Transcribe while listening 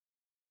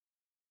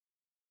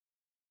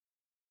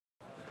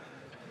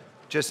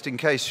Just in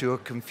case you're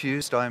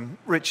confused, I'm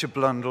Richard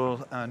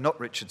Blundell, not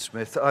Richard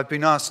Smith. I've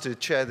been asked to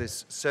chair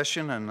this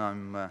session, and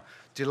I'm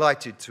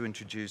delighted to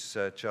introduce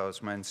Charles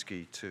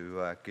Manski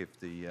to give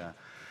the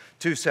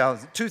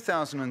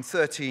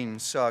 2013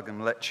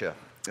 Sargan lecture.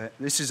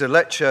 This is a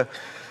lecture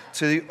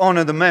to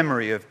honour the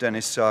memory of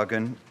Dennis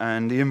Sargan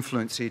and the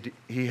influence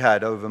he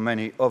had over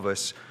many of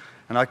us.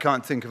 And I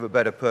can't think of a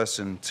better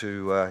person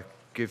to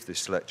give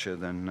this lecture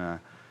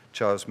than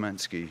Charles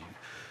Manski.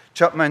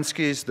 Chuck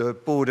Manski is the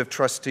Board of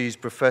Trustees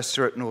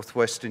Professor at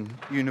Northwestern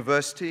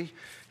University.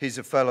 He's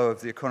a Fellow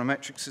of the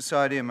Econometric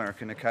Society,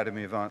 American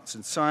Academy of Arts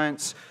and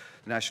Science,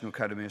 National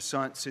Academy of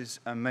Sciences,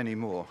 and many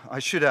more. I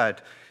should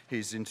add,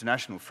 he's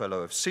International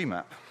Fellow of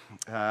CMAP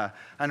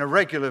and a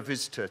regular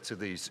visitor to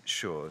these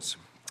shores.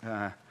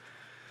 To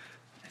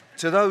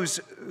those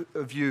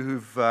of you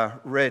who've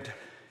read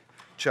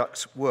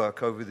Chuck's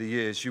work over the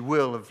years, you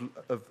will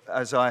have,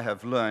 as I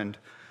have learned,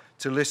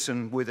 to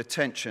listen with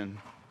attention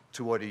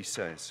to what he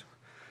says.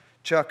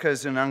 Chuck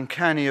has an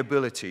uncanny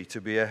ability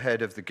to be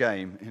ahead of the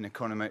game in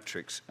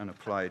econometrics and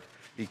applied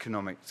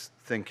economics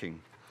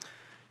thinking.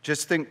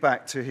 Just think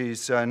back to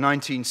his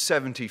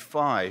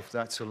 1975,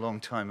 that's a long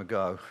time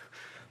ago,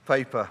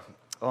 paper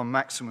on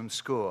maximum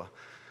score.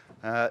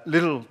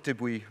 Little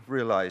did we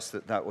realize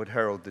that that would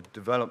herald the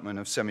development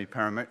of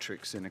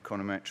semi-parametrics in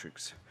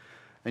econometrics.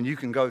 And you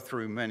can go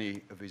through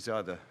many of his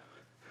other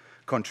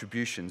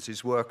contributions,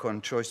 his work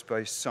on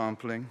choice-based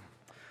sampling,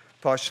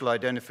 partial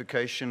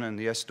identification and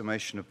the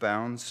estimation of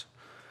bounds,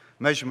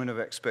 measurement of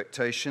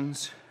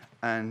expectations,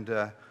 and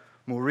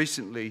more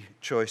recently,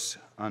 choice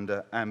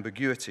under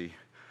ambiguity.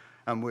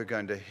 And we're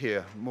going to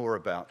hear more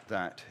about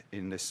that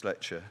in this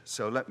lecture.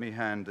 So let me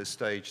hand the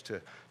stage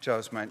to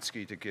Charles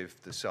Manski to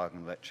give the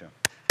Sargan lecture.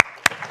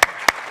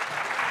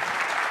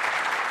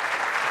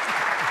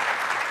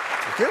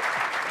 Thank you.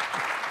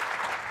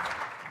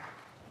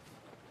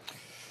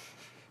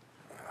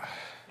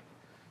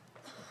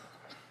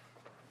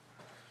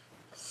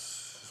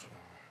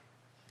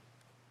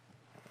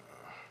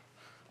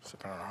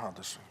 I don't know how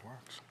this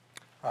works.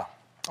 Oh,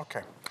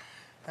 okay.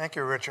 Thank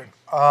you, Richard.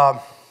 I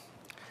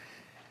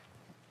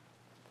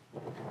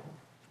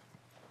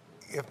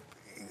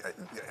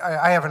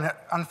have an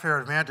unfair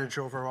advantage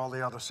over all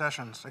the other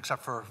sessions,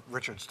 except for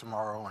Richard's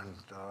tomorrow and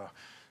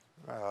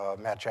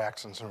Matt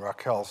Jackson's and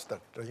Raquel's.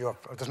 That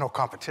there's no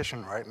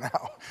competition right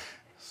now,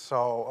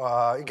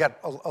 so you get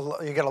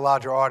a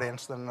larger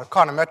audience than the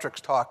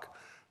econometrics talk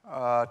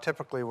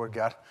typically would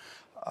get.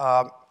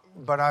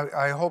 But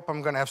I hope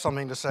I'm going to have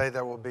something to say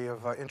that will be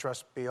of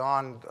interest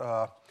beyond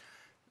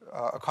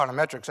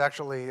econometrics.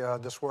 Actually,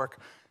 this work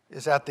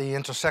is at the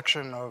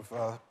intersection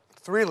of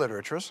three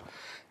literatures.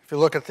 If you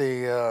look at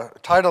the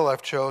title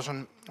I've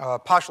chosen,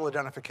 partial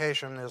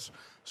identification is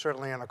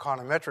certainly an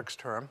econometrics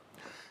term,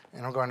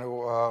 and I'm going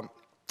to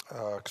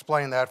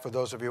explain that for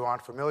those of you who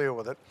aren't familiar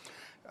with it.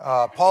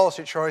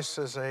 Policy choice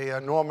is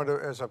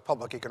a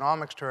public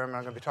economics term, and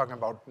I'm going to be talking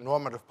about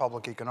normative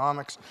public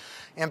economics.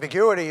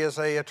 Ambiguity is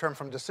a term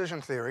from decision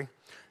theory,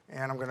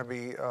 and I'm going to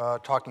be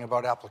talking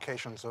about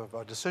applications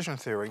of decision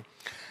theory.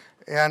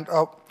 And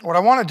what I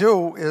want to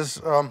do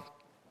is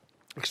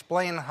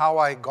explain how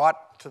I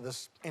got to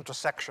this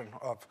intersection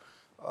of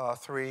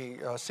three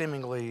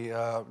seemingly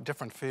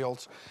different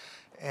fields,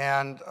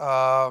 and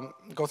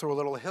go through a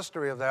little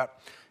history of that,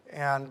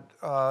 and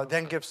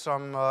then give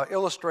some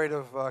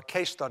illustrative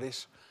case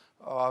studies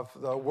of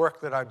the work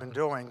that I've been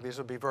doing. These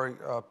will be very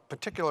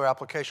particular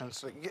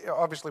applications.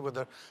 Obviously, with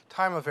the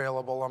time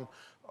available,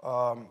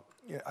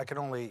 I can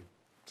only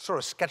sort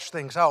of sketch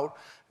things out,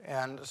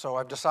 and so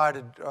I've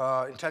decided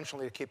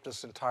intentionally to keep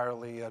this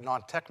entirely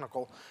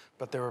non-technical,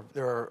 but there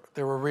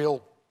were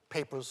real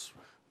papers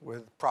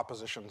with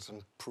propositions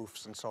and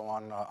proofs and so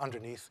on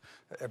underneath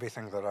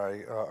everything that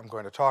I'm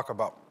going to talk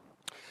about.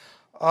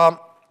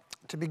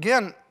 To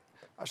begin,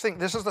 I think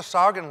this is the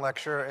Sargan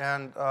lecture,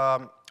 and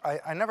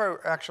I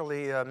never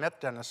actually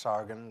met Dennis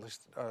Sargan, at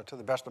least to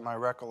the best of my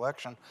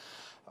recollection.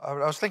 I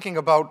was thinking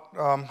about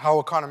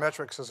how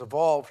econometrics has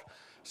evolved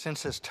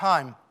since his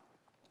time.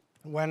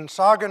 When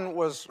Sargan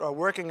was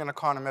working in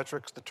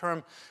econometrics, the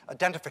term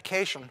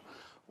identification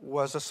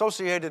was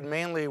associated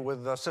mainly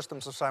with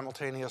systems of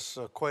simultaneous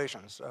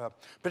equations,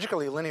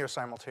 particularly linear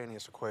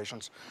simultaneous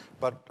equations,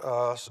 but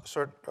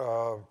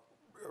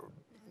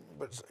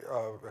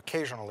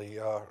occasionally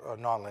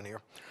nonlinear.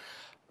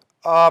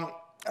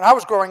 And I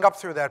was growing up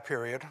through that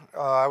period.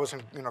 I was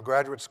in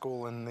graduate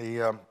school in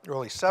the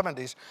early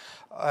 70s.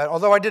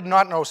 Although I did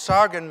not know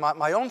Sargan,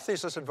 my own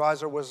thesis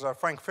advisor was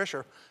Frank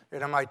Fisher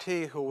at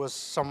MIT, who was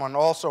someone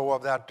also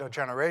of that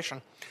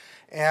generation.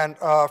 And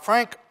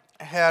Frank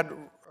had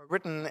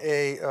written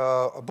a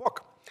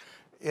book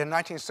in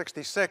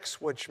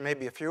 1966, which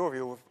maybe a few of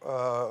you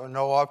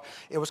know of.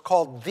 It was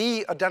called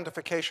The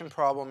Identification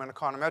Problem in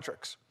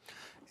Econometrics.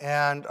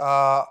 And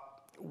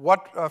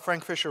what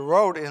Frank Fisher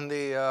wrote in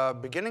the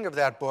beginning of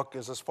that book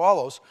is as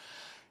follows.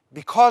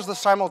 because the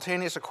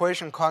simultaneous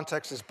equation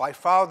context is by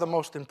far the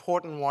most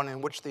important one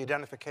in which the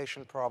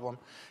identification problem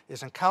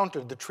is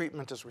encountered, the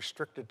treatment is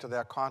restricted to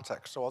that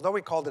context. So although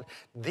we called it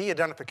the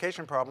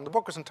identification problem, the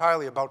book was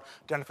entirely about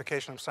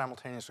identification of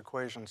simultaneous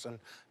equations and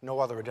no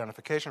other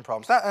identification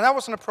problems. And that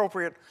was an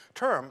appropriate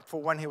term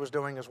for when he was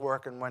doing his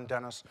work and when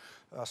Dennis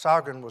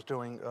Sargan was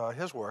doing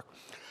his work.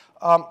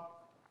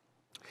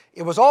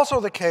 It was also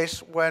the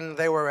case when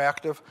they were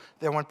active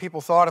that when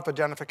people thought of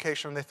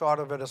identification, they thought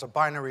of it as a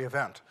binary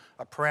event.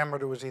 A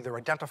parameter was either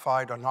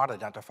identified or not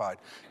identified.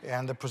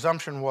 And the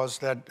presumption was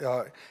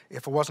that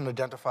if it wasn't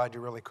identified, you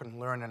really couldn't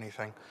learn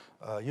anything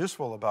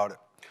useful about it.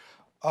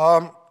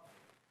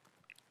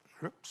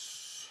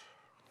 Oops.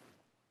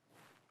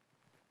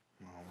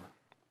 No,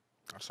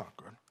 that's not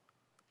good.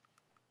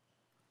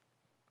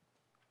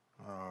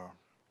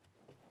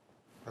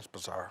 That's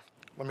bizarre.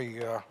 Let me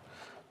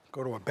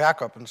go to a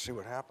backup and see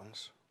what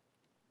happens.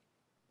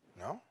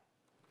 No?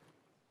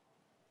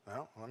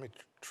 No? Let me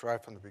try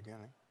from the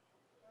beginning.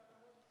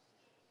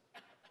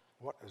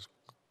 What is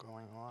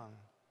going on?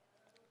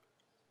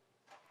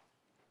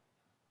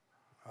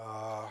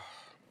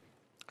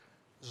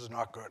 This is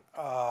not good.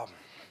 Let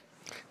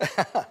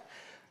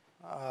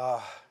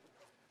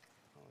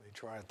me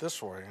try it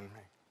this way.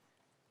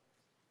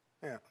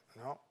 Yeah,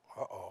 no,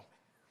 uh-oh.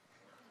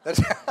 That's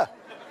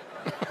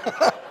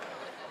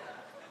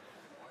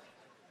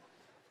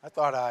I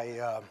thought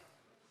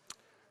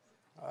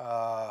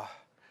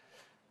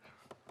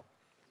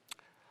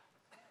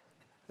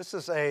this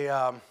is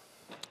a,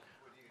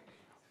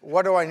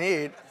 what do I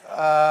need?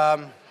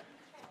 I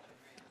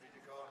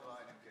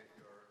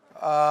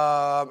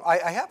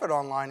have it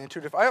online in two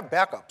different, I have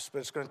backups, but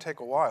it's going to take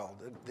a while.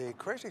 The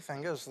crazy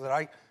thing is that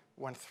I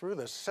went through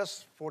this. It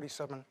says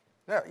 47.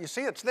 Yeah, you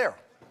see it's there.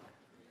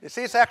 You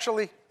see it's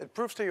actually, it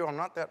proves to you I'm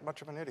not that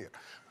much of an idiot.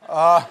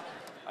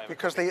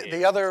 Because the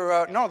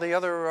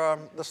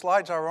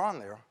slides are on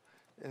there.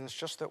 And it's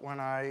just that when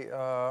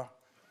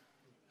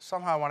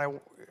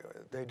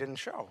they didn't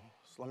show.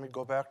 So let me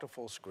go back to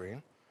full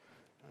screen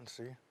and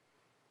see.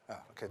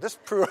 Okay, this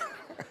proves.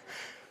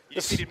 You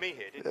defeated me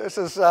here, didn't you? This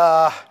is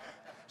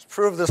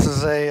proof this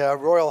is a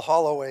Royal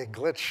Holloway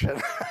glitch.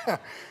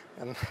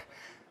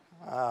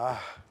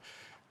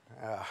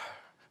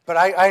 But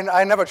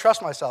I never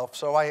trust myself,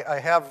 so I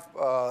have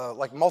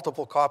like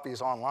multiple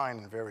copies online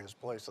in various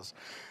places.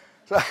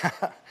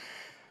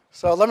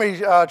 So let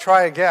me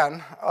try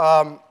again.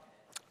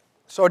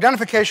 So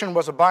identification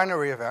was a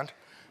binary event,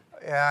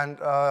 and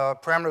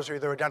parameters are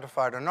either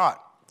identified or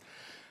not.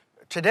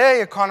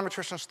 Today,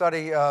 econometricians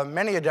study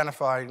many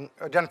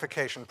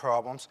identification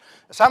problems.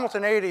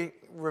 Simultaneity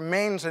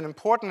remains an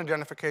important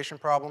identification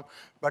problem,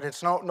 but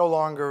it's no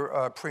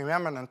longer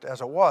preeminent as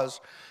it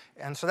was.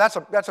 And so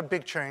that's a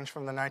big change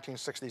from the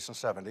 1960s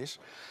and 70s.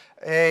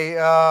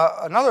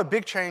 Another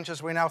big change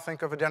is we now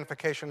think of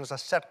identification as a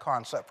set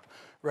concept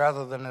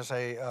rather than as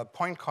a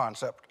point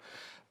concept.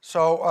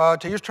 So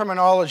to use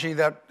terminology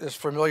that is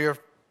familiar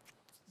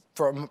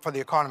for some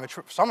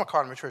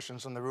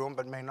econometricians in the room,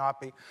 but may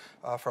not be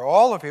for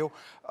all of you,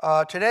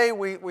 today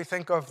we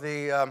think of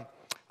the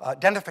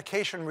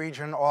identification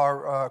region,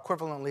 or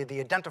equivalently the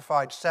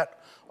identified set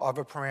of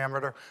a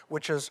parameter,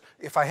 which is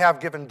if I have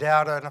given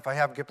data and if I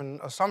have given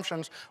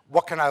assumptions,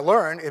 what can I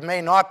learn? It may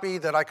not be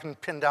that I can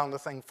pin down the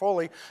thing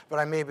fully, but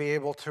I may be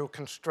able to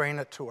constrain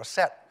it to a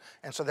set.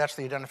 And so that's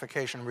the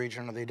identification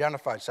region of the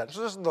identified set.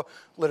 So this is the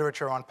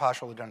literature on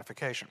partial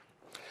identification.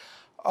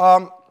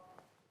 And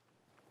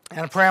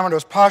a parameter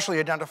is partially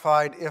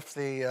identified if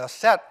the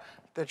set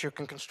that you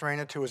can constrain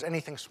it to is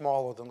anything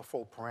smaller than the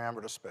full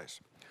parameter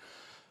space.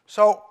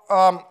 So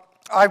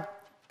I've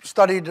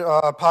studied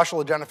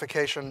partial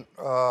identification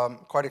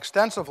quite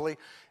extensively,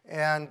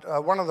 and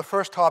one of the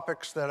first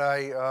topics that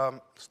I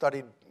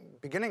studied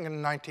beginning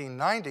in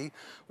 1990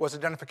 was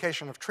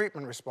identification of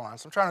treatment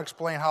response. I'm trying to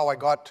explain how I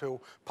got to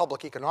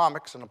public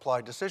economics and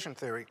applied decision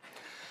theory.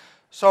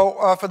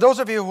 So for those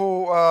of you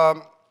who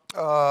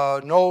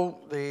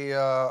know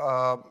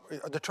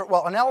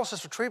well,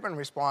 analysis of treatment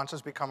response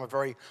has become a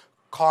very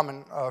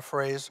common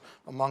phrase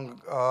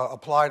among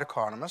applied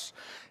economists.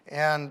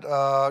 And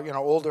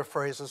older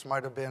phrases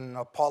might have been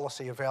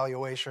policy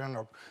evaluation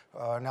or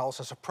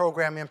analysis of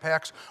program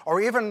impacts,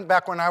 or even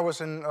back when I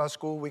was in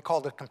school, we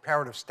called it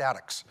comparative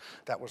statics.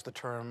 That was the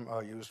term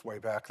used way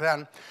back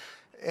then.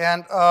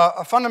 And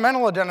a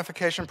fundamental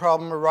identification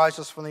problem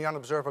arises from the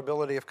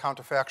unobservability of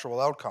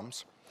counterfactual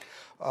outcomes.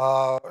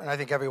 And I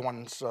think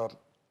everyone's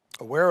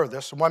aware of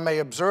this. One may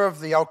observe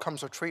the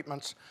outcomes of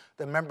treatments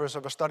that members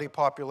of a study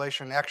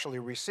population actually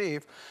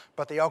receive,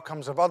 but the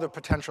outcomes of other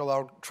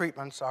potential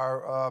treatments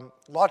are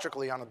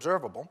logically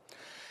unobservable.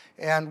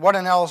 And what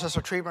analysis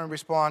of treatment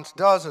response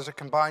does is it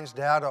combines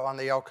data on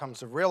the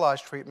outcomes of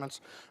realized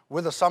treatments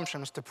with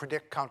assumptions to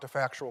predict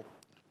counterfactual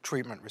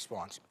treatment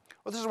response.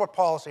 Well, this is what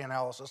policy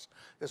analysis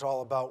is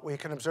all about. We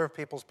can observe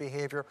people's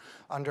behavior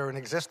under an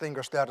existing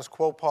or status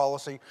quo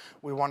policy.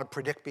 We want to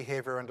predict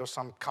behavior under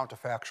some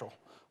counterfactual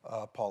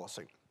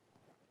policy.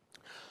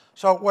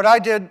 So what I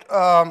did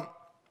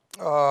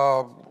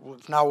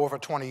now over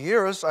 20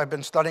 years, I've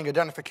been studying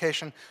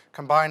identification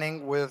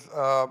combining with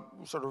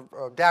sort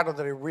of data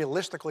that are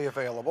realistically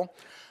available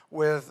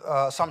with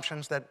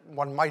assumptions that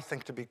one might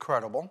think to be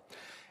credible.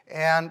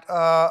 And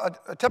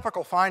a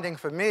typical finding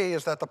for me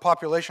is that the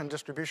population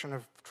distribution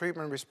of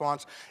treatment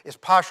response is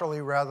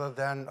partially rather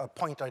than a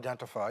point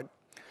identified.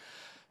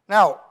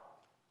 Now,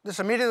 this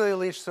immediately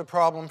leads to the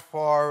problem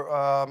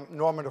for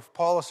normative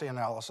policy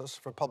analysis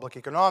for public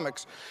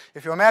economics.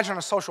 If you imagine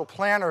a social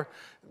planner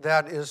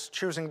that is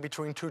choosing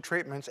between two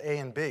treatments, A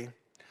and B,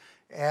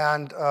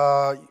 and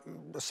a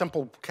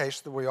simple case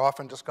that we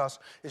often discuss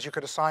is you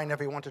could assign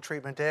everyone to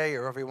treatment A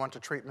or everyone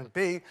to treatment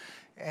B,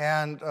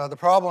 and the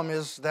problem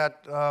is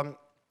that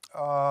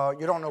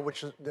you don't know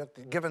which is,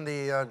 given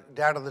the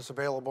data that's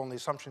available and the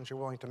assumptions you're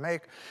willing to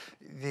make,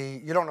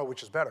 you don't know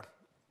which is better.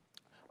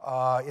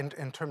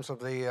 In terms of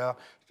the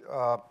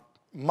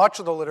much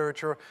of the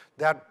literature,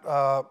 that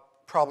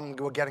problem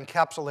will get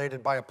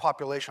encapsulated by a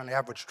population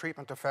average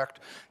treatment effect,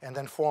 and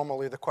then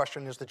formally the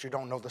question is that you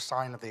don't know the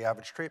sign of the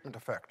average treatment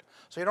effect.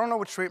 So you don't know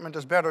which treatment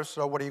is better,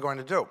 so what are you going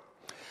to do?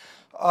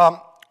 I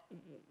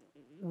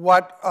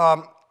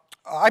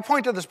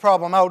pointed this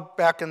problem out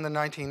back in the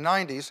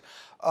 1990s.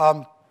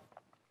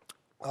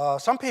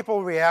 Some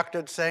people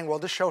reacted saying, well,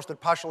 this shows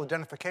that partial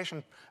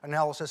identification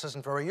analysis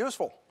isn't very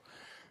useful,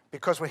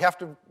 because we have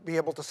to be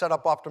able to set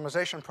up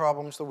optimization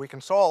problems that we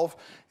can solve,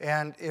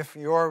 and if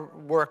your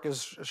work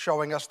is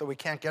showing us that we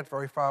can't get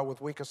very far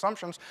with weak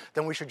assumptions,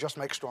 then we should just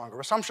make stronger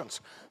assumptions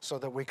so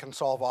that we can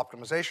solve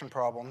optimization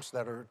problems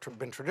that have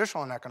been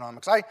traditional in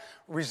economics. I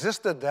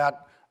resisted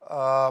that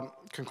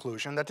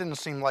conclusion. That didn't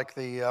seem like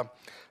the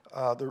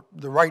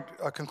right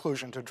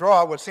conclusion to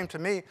draw. What seemed to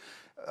me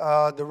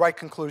the right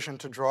conclusion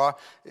to draw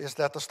is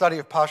that the study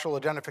of partial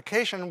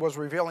identification was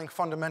revealing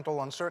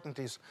fundamental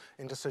uncertainties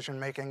in decision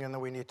making, and that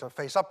we need to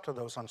face up to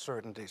those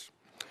uncertainties.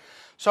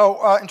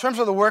 So in terms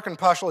of the work in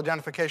partial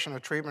identification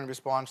of treatment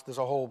response, there's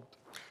a whole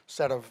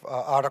set of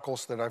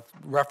articles that I've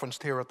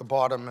referenced here at the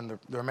bottom, and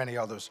there are many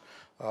others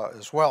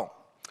as well.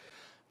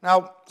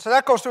 Now, so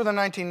that goes through the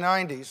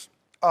 1990s.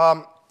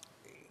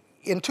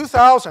 In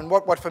 2000,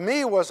 what for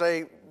me was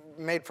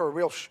made for a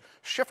real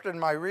shift in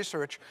my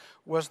research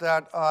was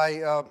that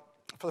I,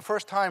 for the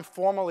first time,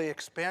 formally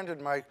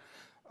expanded my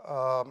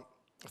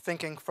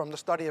thinking from the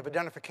study of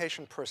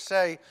identification per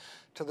se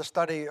to the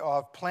study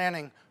of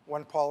planning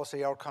when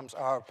policy outcomes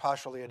are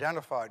partially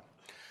identified.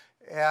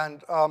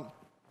 And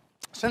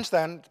since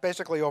then,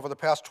 basically over the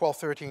past 12,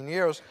 13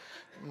 years,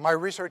 my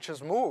research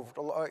has moved.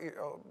 A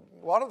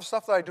lot of the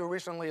stuff that I do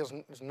recently is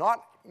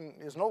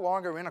no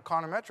longer in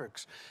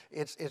econometrics.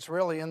 It's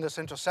really in this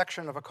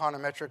intersection of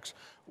econometrics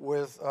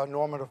with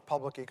normative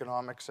public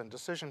economics and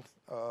decision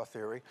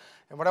theory.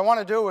 And what I want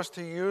to do is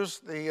to use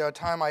the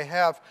time I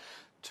have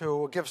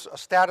to give a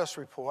status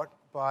report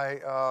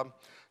by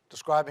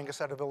describing a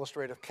set of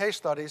illustrative case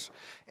studies.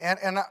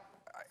 And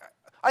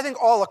I think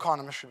all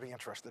economists should be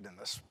interested in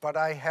this, but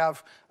I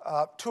have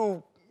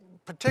two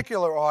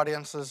particular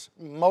audiences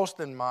most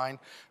in mind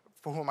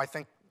for whom I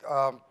think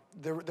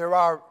there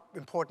are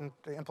important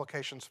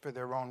implications for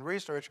their own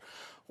research.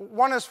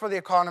 One is for the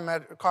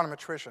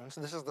econometricians.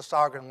 This is the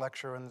Sargan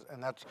lecture, and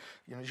that's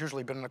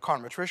usually been an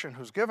econometrician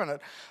who's given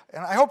it.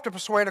 And I hope to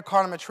persuade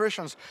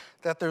econometricians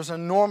that there's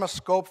enormous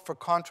scope for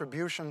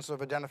contributions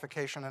of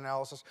identification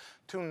analysis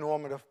to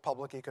normative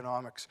public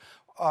economics.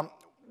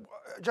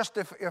 Just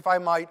if I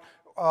might,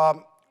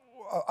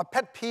 a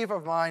pet peeve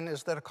of mine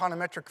is that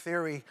econometric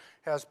theory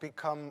has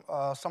become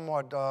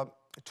somewhat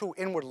too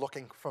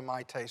inward-looking for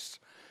my tastes.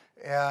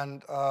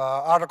 And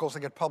articles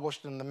that get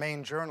published in the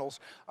main journals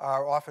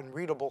are often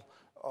readable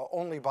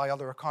only by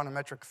other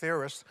econometric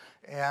theorists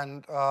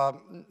and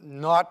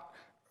not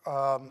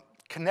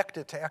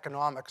connected to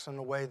economics in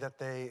the way that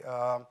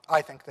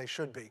I think they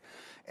should be.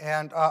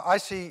 And I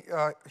see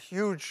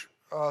huge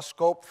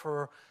scope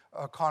for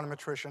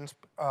econometricians,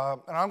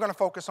 and I'm going to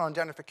focus on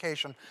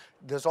identification.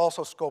 There's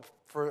also scope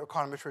for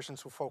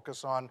econometricians who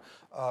focus on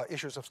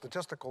issues of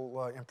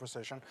statistical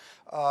imprecision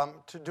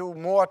to do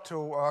more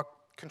to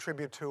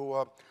contribute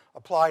to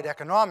applied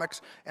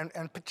economics,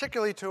 and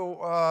particularly to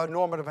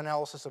normative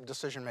analysis of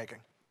decision making.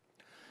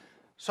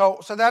 So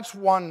that's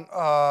one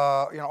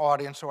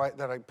audience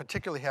that I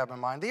particularly have in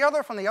mind. The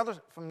other, from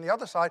the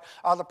other side,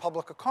 are the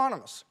public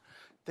economists.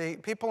 The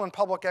people in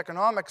public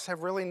economics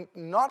have really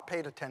not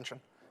paid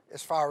attention,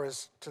 as far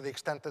as to the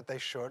extent that they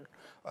should,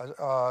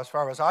 as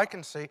far as I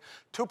can see,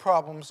 to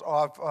problems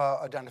of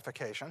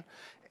identification,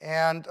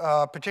 and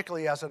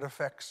particularly as it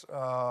affects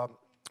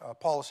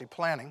policy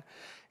planning.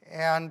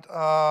 And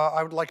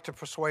I would like to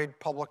persuade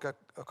public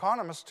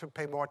economists to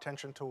pay more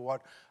attention to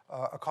what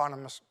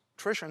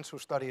econometricians who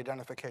study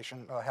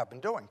identification have been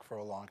doing for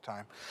a long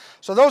time.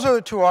 So those are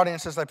the two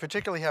audiences I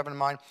particularly have in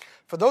mind.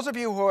 For those of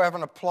you who have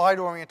an applied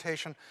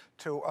orientation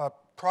to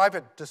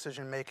private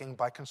decision-making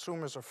by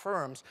consumers or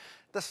firms,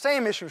 the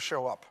same issues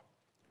show up.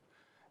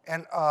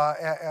 And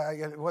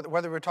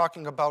whether we're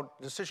talking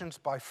about decisions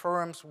by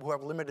firms who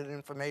have limited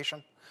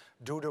information,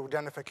 due to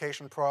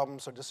identification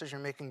problems or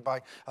decision-making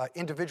by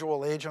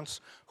individual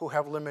agents who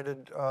have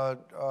limited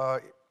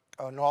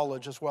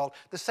knowledge as well.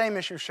 The same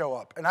issues show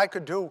up. And I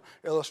could do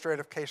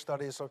illustrative case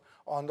studies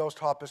on those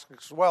topics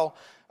as well,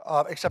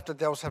 except that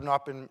those have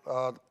not been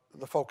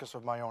the focus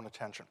of my own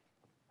attention.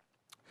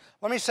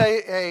 Let me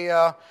say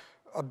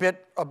a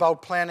bit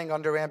about planning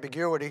under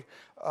ambiguity,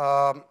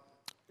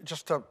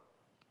 just to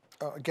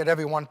get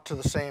everyone to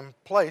the same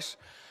place.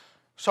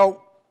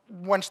 So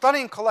when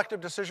studying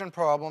collective decision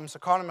problems,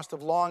 economists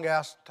have long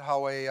asked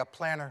how a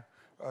planner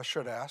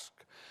should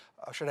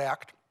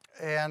act.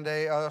 And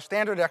a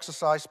standard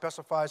exercise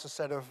specifies a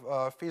set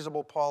of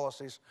feasible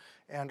policies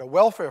and a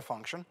welfare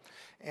function.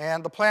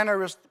 And the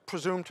planner is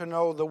presumed to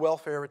know the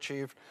welfare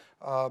achieved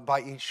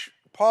by each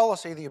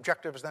policy. The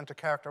objective is then to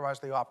characterize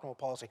the optimal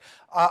policy.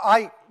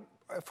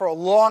 For a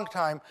long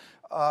time,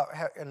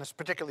 and it's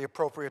particularly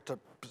appropriate to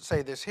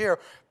say this here,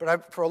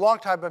 but for a long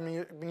time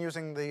I've been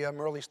using the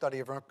Murley study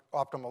of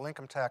optimal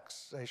income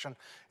taxation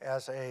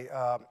as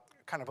a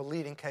kind of a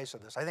leading case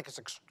of this. I think it's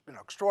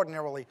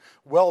extraordinarily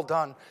well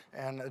done,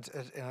 and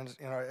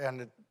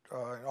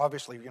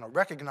obviously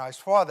recognized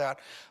for that.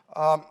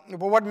 But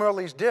what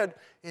Murley's did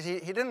is he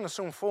didn't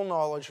assume full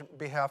knowledge on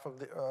behalf of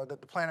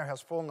that the planner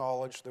has full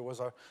knowledge. There was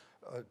a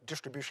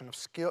distribution of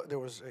skill. There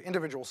was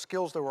individual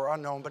skills that were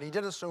unknown, but he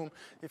did assume,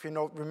 if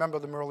you remember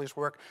the Murley's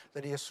work,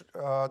 that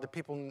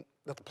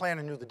that the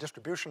planner knew the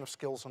distribution of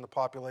skills in the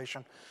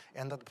population,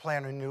 and that the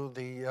planner knew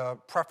the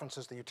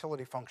preferences, the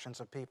utility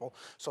functions of people.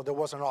 So there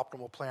was an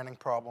optimal planning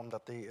problem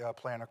that the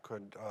planner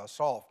could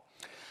solve.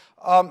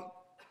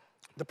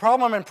 The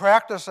problem in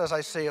practice, as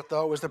I see it,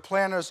 though, is that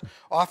planners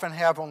often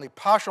have only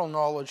partial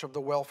knowledge of the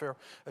welfare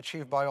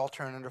achieved by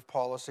alternative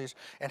policies,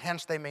 and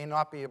hence they may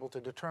not be able to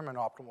determine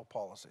optimal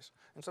policies.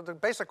 And so the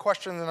basic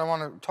question that I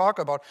want to talk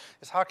about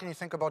is how can you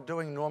think about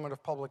doing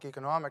normative public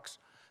economics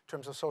in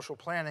terms of social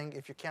planning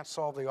if you can't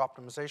solve the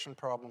optimization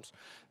problems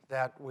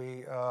that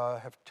we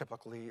have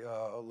typically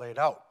laid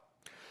out.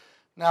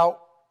 Now,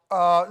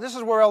 this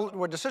is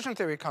where decision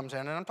theory comes in,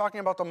 and I'm talking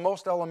about the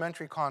most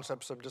elementary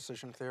concepts of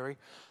decision theory.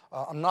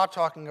 I'm not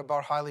talking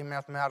about highly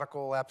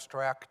mathematical,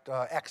 abstract,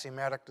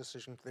 axiomatic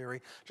decision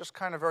theory, just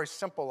kind of very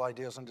simple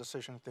ideas in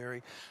decision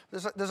theory.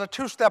 There's a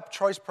two-step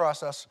choice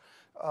process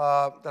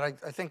that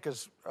I think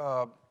is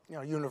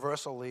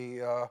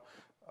universally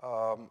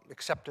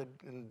accepted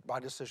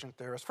by decision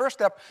theorists. First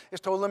step is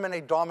to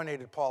eliminate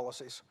dominated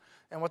policies.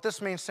 And what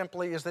this means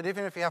simply is that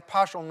even if you have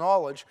partial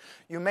knowledge,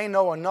 you may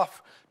know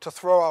enough to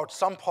throw out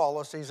some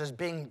policies as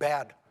being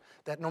bad,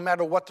 that no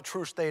matter what the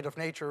true state of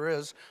nature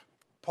is,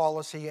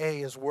 policy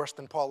A is worse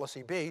than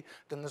policy B,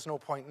 then there's no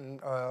point in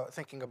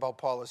thinking about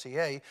policy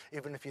A,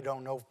 even if you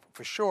don't know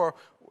for sure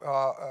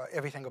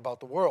everything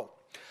about the world.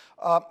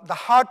 The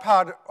hard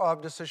part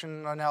of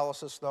decision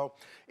analysis, though,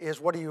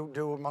 is what do you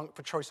do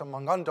for choice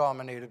among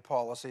undominated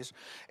policies?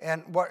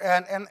 And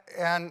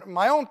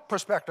my own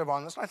perspective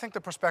on this, and I think the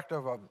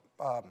perspective of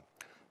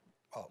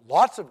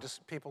lots of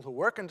people who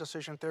work in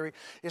decision theory,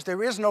 is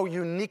there is no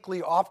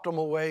uniquely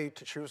optimal way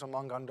to choose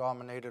among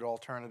undominated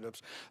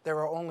alternatives. There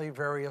are only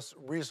various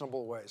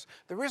reasonable ways.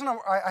 The reason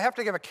I have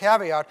to give a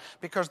caveat,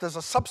 because there's a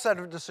subset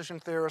of decision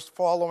theorists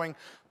following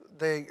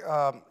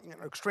the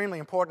extremely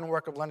important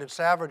work of Leonard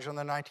Savage in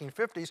the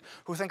 1950s,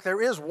 who think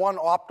there is one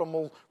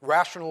optimal,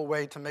 rational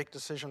way to make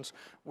decisions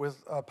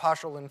with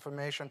partial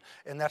information,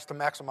 and that's to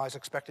maximize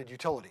expected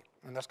utility.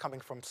 And that's coming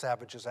from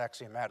Savage's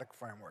axiomatic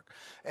framework.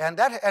 And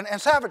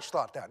Savage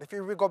thought that. If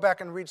you go back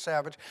and read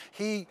Savage,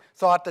 he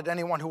thought that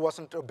anyone who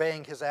wasn't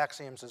obeying his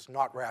axioms is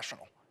not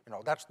rational.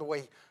 That's the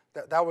way,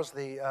 that was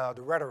the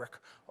rhetoric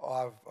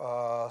of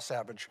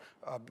Savage,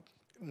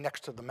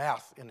 next to the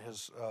math in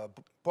his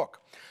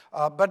book.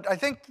 But I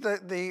think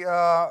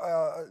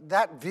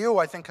that view,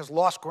 I think, has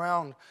lost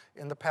ground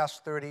in the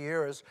past 30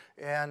 years,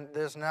 and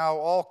there's now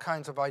all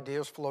kinds of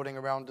ideas floating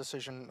around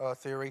decision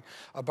theory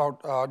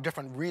about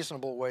different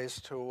reasonable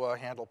ways to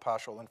handle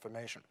partial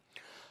information.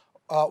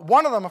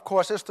 One of them, of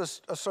course, is to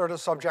assert a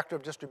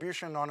subjective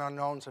distribution on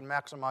unknowns and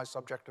maximize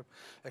subjective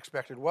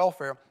expected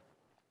welfare.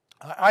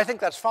 I think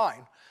that's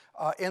fine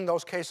in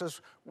those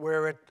cases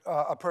where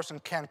a person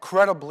can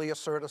credibly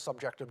assert a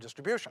subjective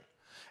distribution.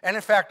 And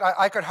in fact,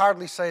 I could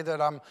hardly say that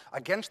I'm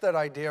against that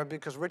idea,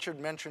 because Richard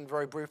mentioned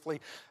very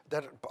briefly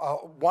that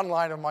one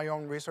line of my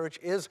own research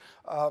is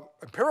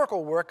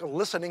empirical work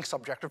eliciting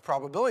subjective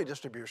probability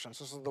distributions.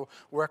 This is the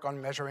work on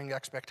measuring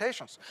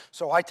expectations.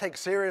 So I take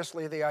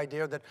seriously the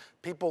idea that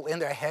people in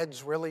their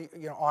heads really,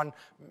 on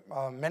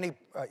many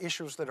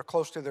issues that are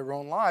close to their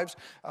own lives,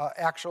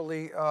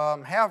 actually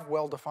have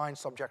well-defined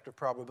subjective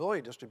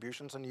probability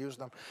distributions and use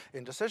them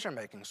in decision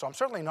making. So I'm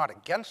certainly not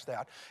against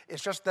that.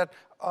 It's just that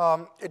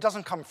it doesn't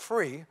doesn't come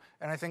free,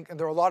 and I think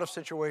there are a lot of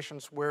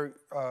situations where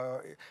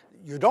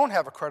you don't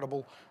have a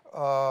credible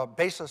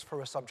basis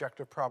for a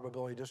subjective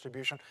probability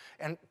distribution,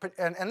 and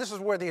this is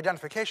where the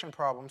identification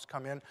problems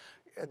come in.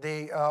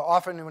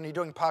 Often when you're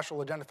doing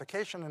partial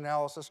identification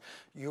analysis,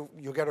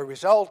 you get a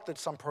result that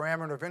some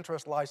parameter of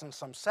interest lies in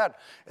some set.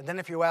 And then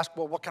if you ask,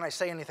 well, what can I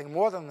say anything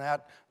more than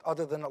that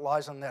other than it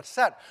lies in that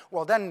set?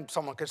 Well, then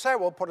someone could say,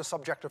 well, put a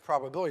subjective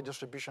probability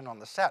distribution on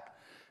the set.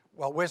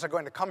 Well, where's it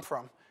going to come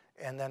from?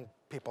 And then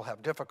people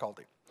have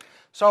difficulty.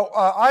 So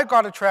I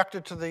got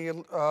attracted to the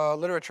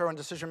literature on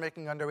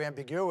decision-making under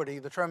ambiguity,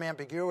 the term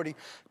ambiguity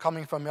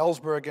coming from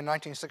Ellsberg in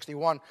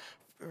 1961.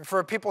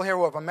 For people here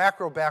who have a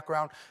macro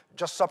background,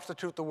 just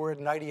substitute the word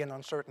Knightian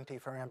uncertainty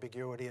for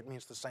ambiguity. It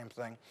means the same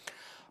thing.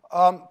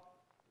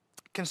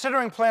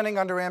 Considering planning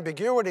under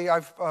ambiguity,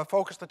 I've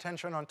focused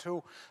attention on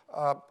two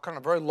kind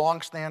of very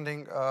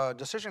long-standing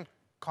decision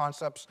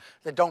concepts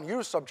that don't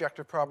use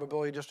subjective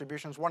probability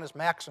distributions. One is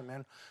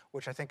maximin,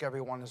 which I think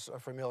everyone is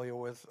familiar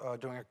with,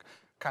 doing a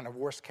kind of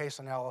worst case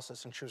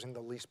analysis and choosing the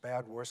least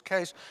bad worst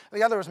case.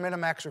 The other is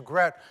minimax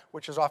regret,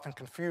 which is often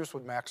confused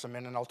with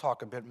maximin, and I'll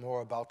talk a bit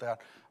more about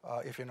that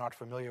if you're not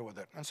familiar with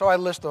it. And so I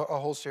list a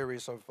whole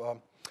series of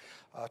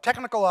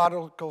technical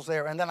articles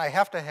there, and then I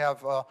have to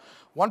have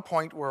one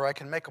point where I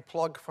can make a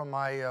plug for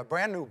my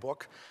brand new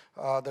book,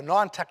 the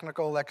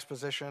non-technical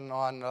exposition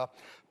on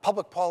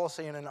public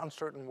policy in an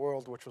uncertain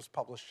world, which was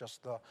published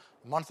just a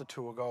month or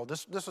two ago.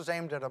 This was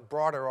aimed at a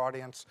broader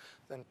audience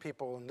than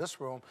people in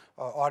this room,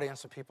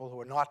 audience of people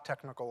who are not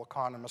technical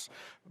economists.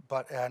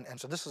 And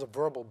so this is a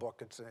verbal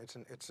book.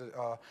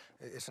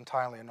 It's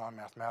entirely a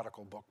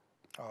non-mathematical book.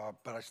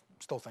 But I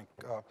still think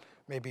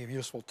may be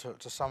useful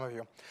to some of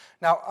you.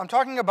 Now, I'm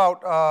talking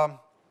about,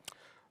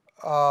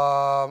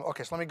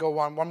 okay, so let me go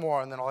one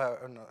more, and then I'll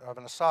have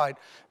an aside.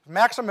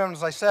 Maximin,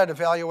 as I said,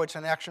 evaluates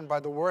an action by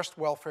the worst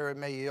welfare it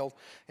may yield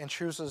and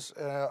chooses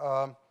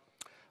an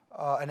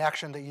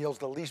action that yields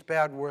the least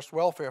bad worst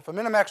welfare. For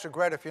minimax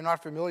regret, if you're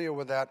not familiar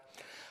with that,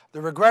 the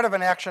regret of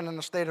an action in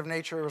the state of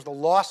nature is the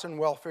loss in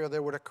welfare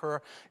that would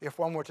occur if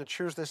one were to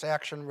choose this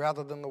action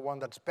rather than the one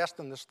that's best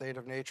in the state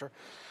of nature.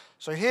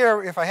 So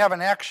here, if I have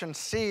an action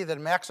C that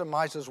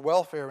maximizes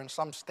welfare in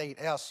some state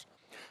S,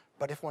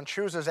 but if one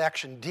chooses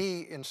action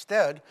D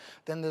instead,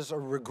 then there's a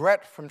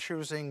regret from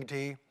choosing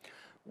D,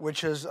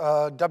 which is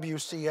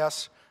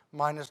WCS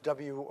minus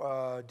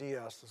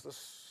WDS. Does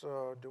this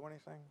do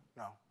anything?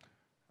 No.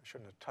 I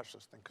shouldn't have touched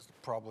this thing because it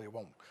probably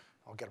won't.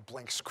 I'll get a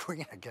blank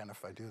screen again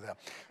if I do that.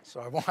 So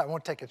I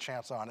won't take a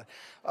chance on it.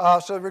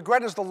 So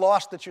regret is the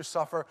loss that you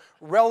suffer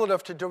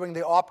relative to doing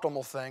the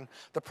optimal thing.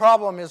 The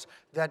problem is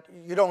that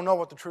you don't know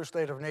what the true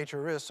state of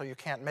nature is, so you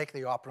can't make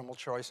the optimal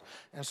choice.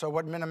 And so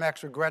what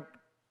minimax regret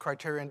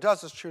criterion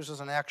does is chooses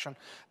an action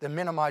that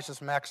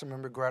minimizes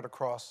maximum regret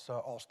across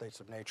all states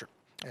of nature.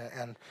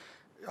 And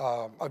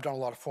I've done a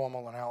lot of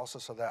formal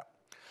analysis of that.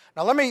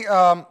 Now let me,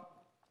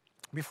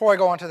 before I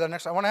go on to the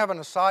next, I want to have an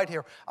aside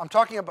here. I'm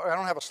talking about, I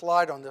don't have a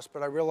slide on this,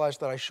 but I realized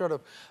that I should have.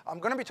 I'm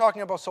going to be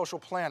talking about social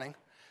planning.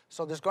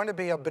 So there's going to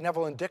be a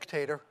benevolent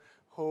dictator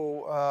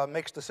who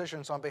makes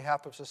decisions on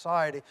behalf of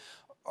society.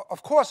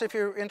 Of course, if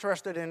you're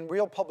interested in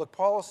real public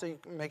policy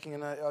making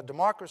in a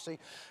democracy,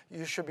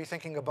 you should be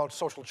thinking about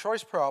social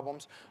choice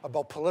problems,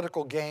 about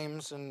political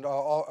games and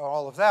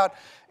all of that.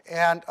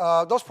 And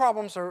those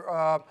problems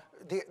are,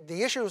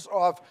 the issues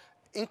of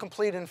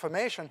incomplete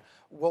information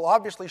will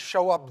obviously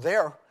show up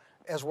there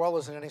as well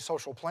as in any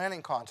social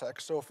planning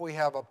context. So if we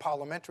have a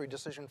parliamentary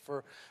decision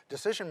for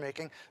decision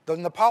making,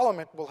 then the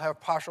parliament will have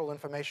partial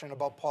information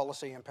about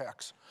policy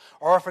impacts.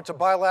 Or if it's a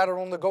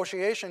bilateral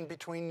negotiation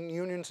between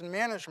unions and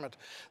management,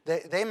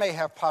 they may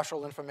have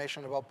partial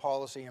information about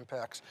policy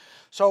impacts.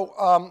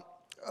 So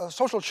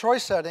social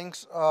choice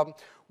settings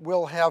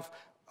will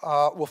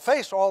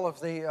face all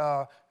of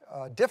the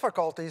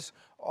difficulties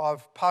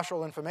of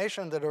partial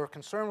information that are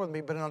concerned with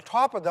me, but on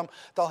top of them,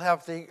 they'll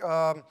have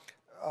the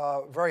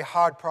very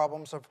hard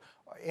problems of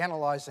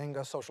analyzing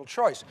social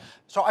choice.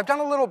 So I've done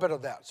a little bit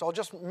of that. So I'll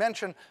just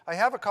mention, I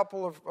have a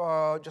couple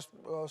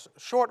of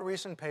short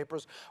recent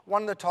papers,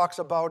 one that talks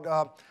about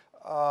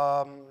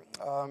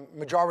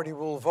majority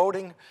rule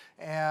voting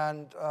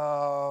and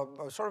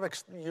sort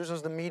of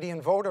uses the median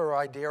voter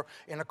idea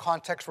in a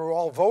context where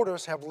all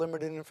voters have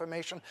limited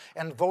information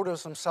and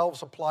voters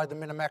themselves apply the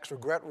minimax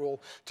regret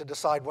rule to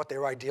decide what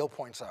their ideal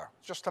points are.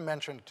 Just to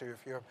mention to you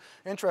if you're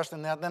interested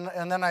in that.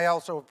 And then I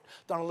also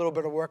have done a little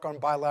bit of work on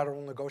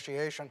bilateral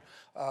negotiation.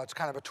 It's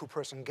kind of a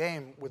two-person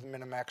game with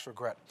minimax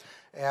regret.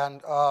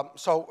 And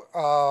so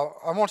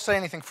I won't say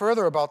anything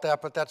further about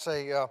that, but that's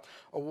a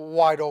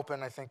wide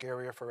open, I think,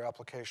 area for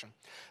application.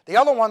 The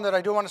other one that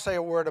I do want to say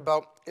a word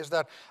about is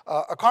that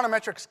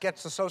econometrics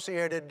gets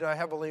associated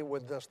heavily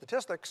with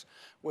statistics,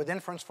 with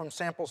inference from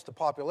samples to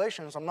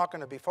populations. I'm not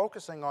going to be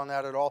focusing on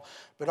that at all,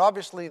 but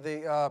obviously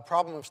the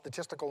problem of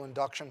statistical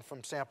induction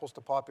from samples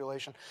to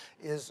population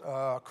is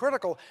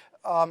critical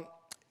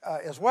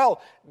as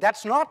well.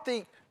 That's not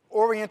the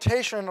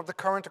orientation of the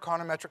current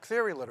econometric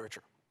theory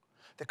literature.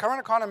 The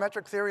current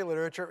econometric theory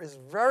literature is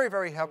very,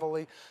 very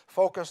heavily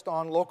focused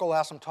on local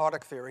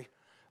asymptotic theory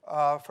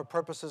for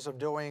purposes of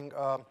doing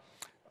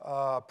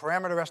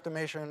parameter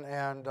estimation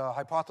and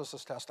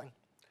hypothesis testing.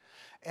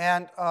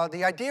 And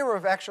the idea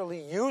of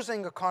actually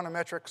using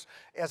econometrics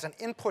as an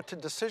input to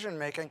decision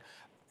making,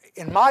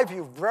 in my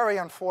view, very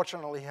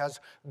unfortunately has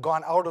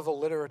gone out of the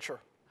literature.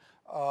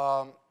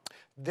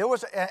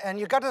 And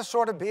you got to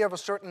sort of be of a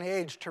certain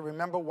age to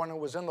remember when it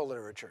was in the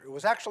literature. It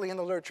was actually in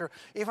the literature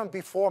even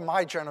before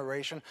my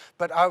generation,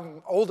 but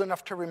I'm old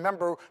enough to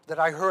remember that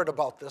I heard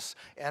about this,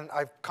 and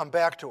I've come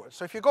back to it.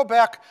 So if you go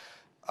back,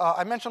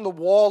 I mentioned the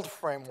Wald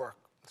framework.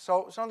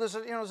 So there's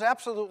an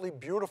absolutely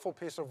beautiful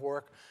piece of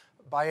work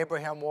by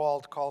Abraham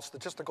Wald called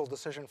Statistical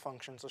Decision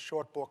Functions, a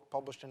short book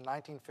published in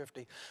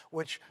 1950,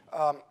 which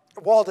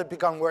Wald had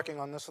begun working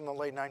on this in the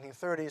late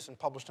 1930s and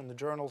published in the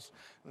journals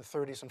in the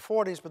 30s and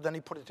 40s, but then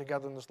he put it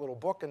together in this little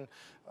book in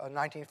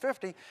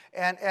 1950.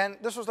 And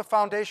this was the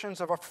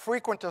foundations of a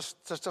frequentist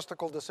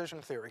statistical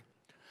decision theory,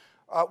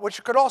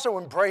 which could also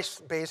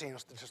embrace Bayesian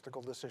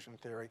statistical decision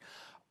theory.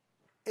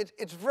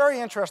 It's very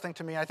interesting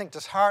to me, I think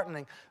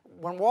disheartening.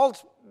 When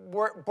Wald's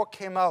book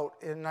came out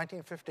in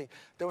 1950,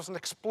 there was an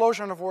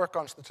explosion of work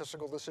on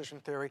statistical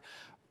decision theory,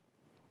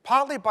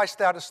 partly by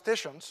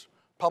statisticians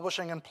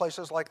publishing in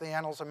places like the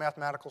Annals of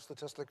Mathematical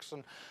Statistics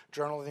and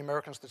Journal of the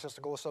American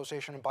Statistical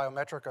Association and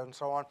Biometrica and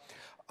so on,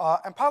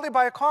 and partly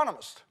by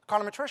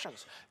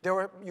econometricians.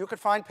 You could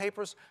find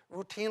papers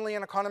routinely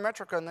in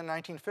Econometrica in the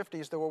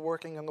 1950s that were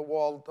working in the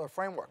Wald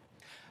framework.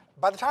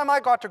 By the time I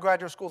got to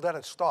graduate school, that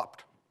had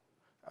stopped.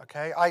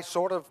 Okay, I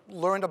sort of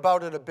learned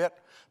about it a bit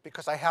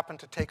because I happened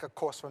to take a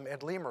course from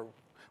Ed Leamer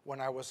when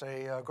I was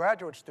a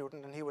graduate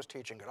student, and he was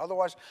teaching it.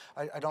 Otherwise,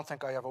 I don't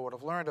think I ever would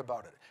have learned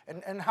about it.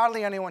 And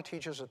hardly anyone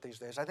teaches it these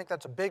days. I think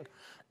that's a big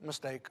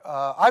mistake.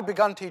 I've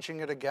begun teaching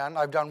it again.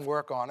 I've done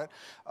work on it.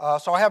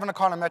 So I have an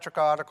econometric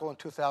article in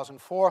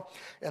 2004,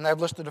 and I've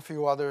listed a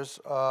few others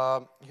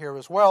here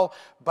as well.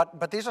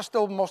 But these are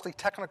still mostly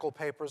technical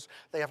papers.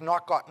 They have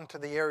not gotten to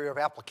the area of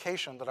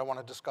application that I want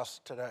to discuss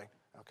today.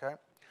 Okay.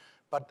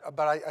 But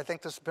I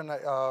think this has been,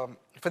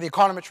 for the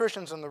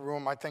econometricians in the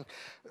room, I think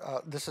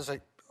this is a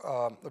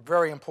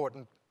very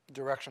important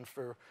direction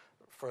for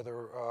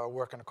further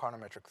work in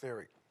econometric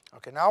theory.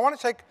 Okay, now I want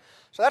to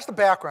so that's the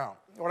background.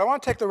 What I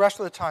want to take the rest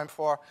of the time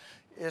for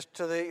is,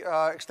 to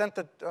the extent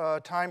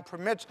that time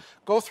permits,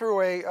 go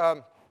through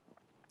a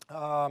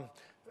kind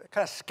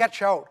of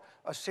sketch out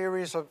a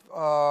series of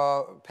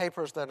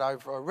papers that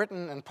I've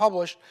written and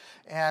published,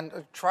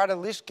 and try to at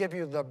least give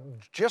you the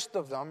gist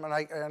of them,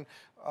 and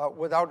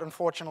without,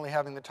 unfortunately,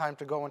 having the time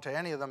to go into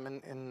any of them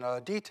in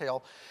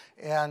detail.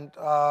 And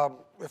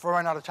if we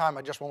run out of time,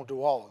 I just won't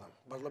do all of them.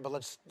 But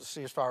let's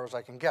see as far as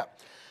I can get.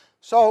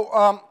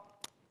 So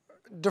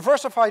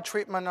diversified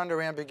treatment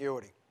under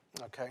ambiguity.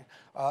 Okay,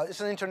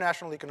 it's an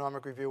International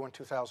Economic Review in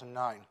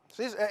 2009.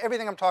 So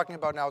everything I'm talking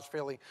about now is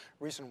fairly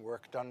recent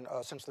work done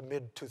since the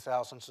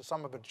mid-2000s, so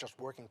some of it's just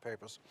working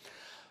papers.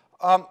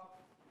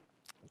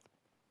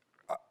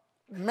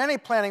 Many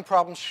planning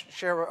problems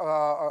share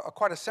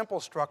quite a simple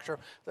structure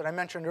that I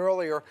mentioned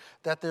earlier,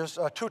 that there's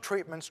two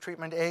treatments,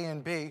 treatment A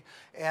and B,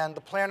 and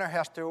the planner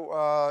has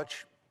to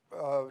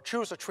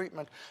choose a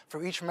treatment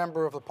for each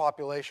member of the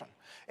population.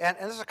 And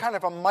this is kind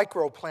of a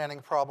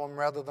micro-planning problem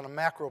rather than a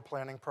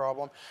macro-planning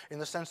problem, in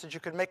the sense that you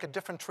could make a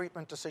different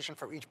treatment decision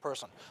for each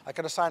person. I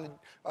could assign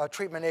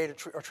treatment A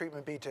or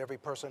treatment B to every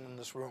person in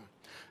this room.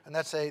 And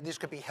these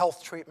could be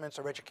health treatments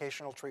or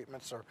educational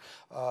treatments or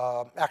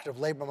active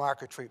labor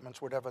market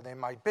treatments, whatever they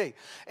might be.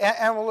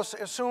 And we'll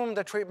assume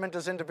the treatment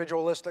is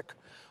individualistic,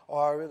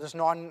 or there's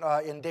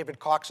in David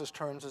Cox's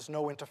terms, there's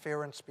no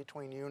interference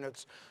between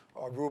units,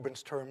 or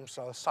Rubin's terms,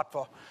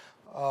 sattva.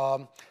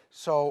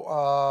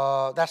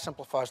 So that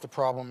simplifies the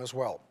problem as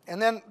well.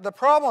 And then the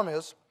problem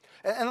is,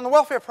 and then the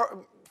welfare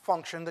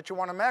function that you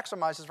want to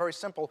maximize is very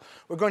simple.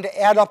 We're going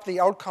to add up the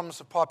outcomes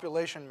of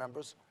population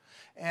members,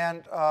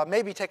 and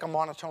maybe take a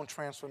monotone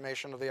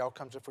transformation of the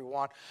outcomes if we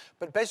want.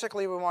 But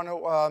basically, we want to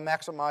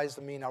maximize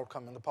the mean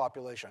outcome in the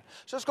population.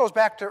 So this goes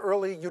back to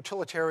early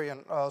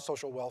utilitarian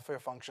social welfare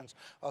functions,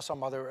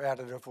 some other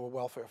additive or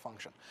welfare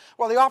function.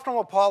 Well, the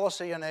optimal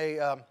policy in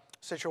a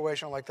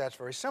situation like that's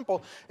very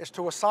simple, is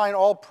to assign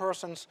all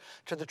persons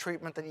to the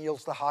treatment that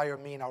yields the higher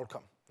mean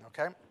outcome.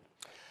 Okay?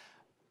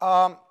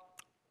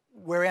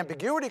 Where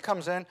ambiguity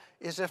comes in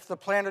is if the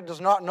planner does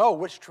not know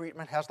which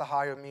treatment has the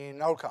higher mean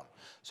outcome.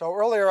 So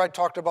earlier I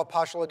talked about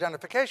partial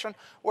identification.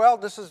 Well,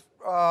 this is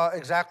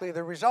exactly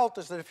the result,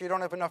 is that if you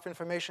don't have enough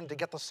information to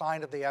get the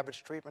sign of the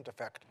average treatment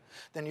effect,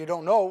 then you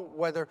don't know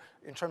whether,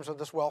 in terms of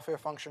this welfare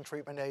function,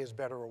 treatment A is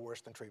better or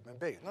worse than treatment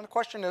B. And then the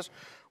question is,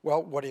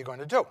 well, what are you going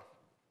to do?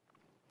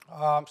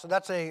 So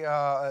that's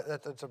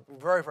a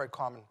very, very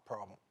common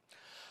problem.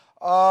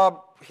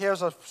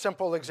 Here's a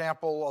simple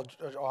example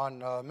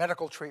on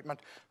medical treatment,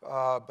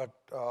 but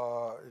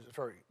it's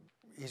very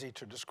easy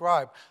to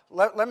describe.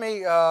 Let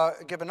me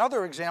give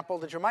another example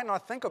that you might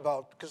not think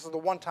about, because of the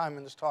one time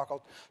in this talk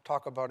I'll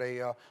talk about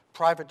a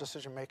private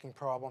decision-making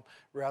problem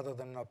rather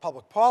than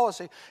public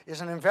policy,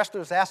 is an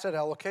investor's asset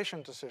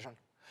allocation decision.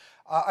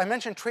 I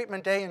mentioned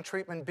treatment A and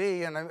treatment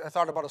B, and I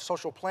thought about a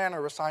social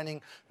planner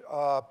assigning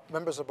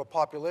members of a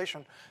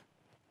population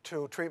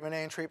to treatment A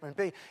and treatment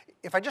B.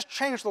 If I just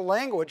change the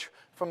language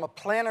from a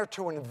planner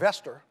to an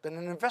investor, then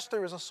an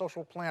investor is a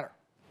social planner.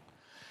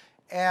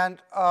 And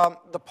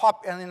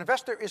an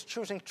investor is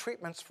choosing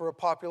treatments for a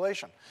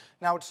population.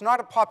 Now, it's not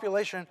a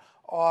population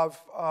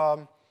of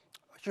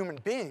human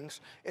beings.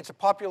 It's a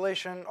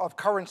population of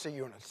currency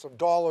units, of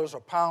dollars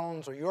or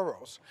pounds or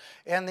euros.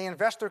 And the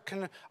investor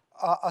can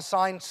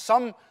assign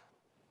some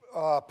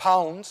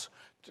pounds,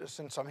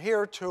 since I'm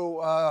here,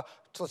 to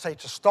let's say,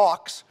 to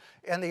stocks,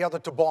 and the other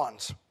to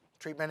bonds.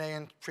 Treatment A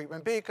and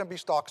treatment B can be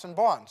stocks and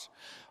bonds.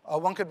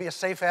 One could be a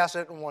safe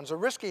asset and one's a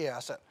risky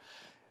asset.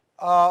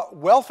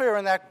 Welfare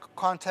in that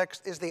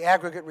context is the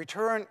aggregate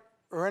return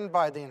earned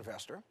by the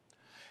investor.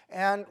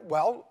 And,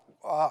 well,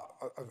 a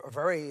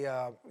very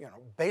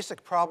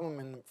basic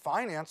problem in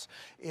finance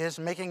is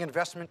making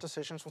investment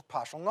decisions with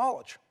partial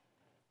knowledge.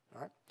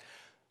 All right?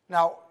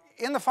 Now,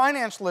 in the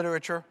finance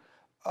literature,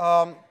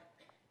 the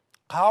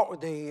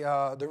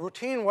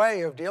routine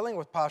way of dealing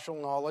with partial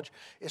knowledge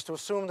is to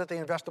assume that the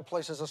investor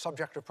places a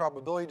subjective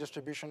probability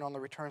distribution on the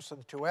returns to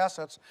the two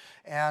assets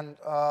and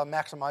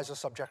maximizes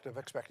subjective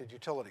expected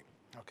utility.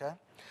 Okay?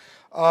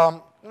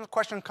 And the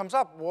question comes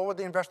up, what would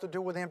the investor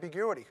do with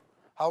ambiguity?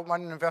 How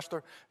might an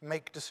investor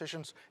make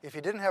decisions if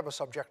he didn't have a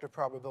subjective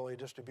probability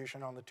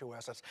distribution on the two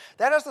assets?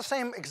 That has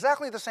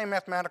exactly the same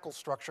mathematical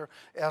structure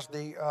as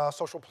the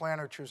social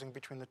planner choosing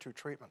between the two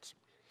treatments.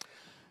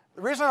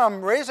 The reason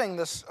I'm raising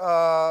this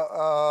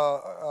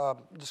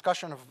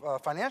discussion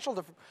of finance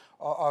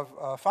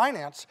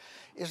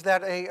is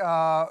that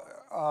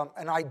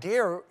an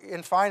idea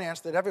in finance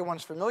that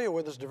everyone's familiar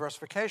with is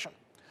diversification.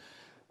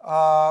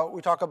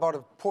 We talk about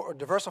a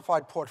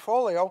diversified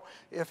portfolio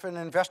if an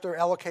investor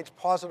allocates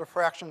positive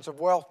fractions of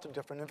wealth to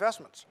different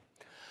investments.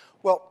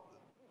 Well,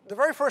 the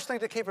very first thing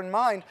to keep in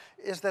mind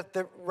is that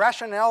the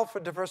rationale for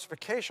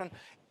diversification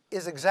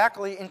is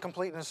exactly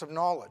incompleteness of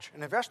knowledge.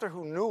 An investor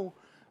who knew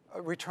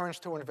returns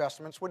to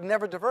investments would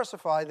never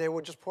diversify. They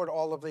would just put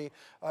all of the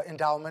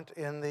endowment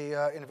in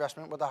the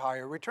investment with a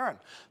higher return.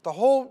 The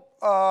whole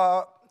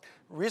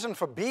reason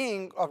for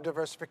being of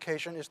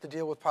diversification is to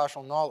deal with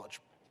partial knowledge.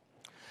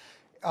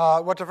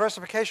 What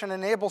diversification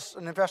enables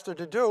an investor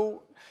to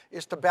do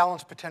is to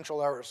balance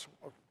potential errors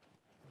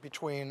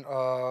between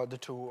the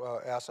two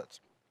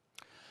assets.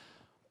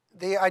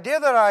 The idea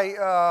that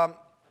I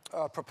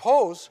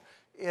propose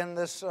in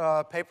this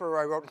paper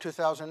I wrote in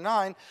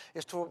 2009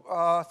 is to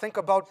think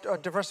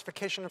about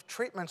diversification of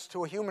treatments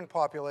to a human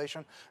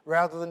population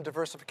rather than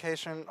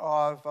diversification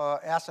of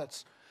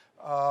assets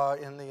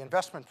in the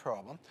investment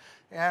problem.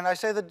 And I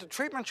say that the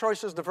treatment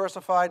choice is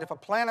diversified if a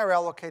planner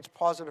allocates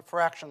positive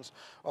fractions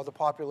of the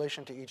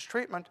population to each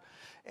treatment,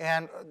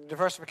 and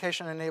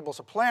diversification enables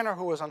a planner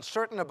who is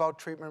uncertain about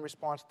treatment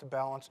response to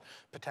balance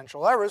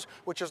potential errors,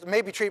 which is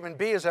maybe treatment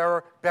B is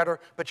better,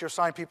 but you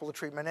assign people to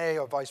treatment A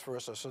or vice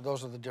versa. So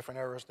those are the different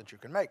errors that you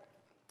can make.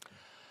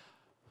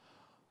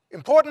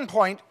 Important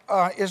point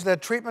is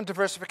that treatment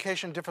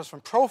diversification differs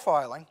from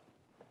profiling,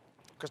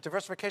 because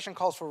diversification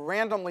calls for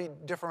randomly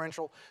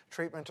differential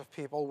treatment of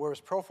people, whereas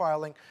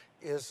profiling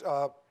is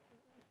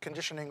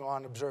conditioning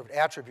on observed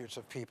attributes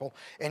of people,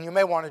 and you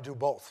may want to do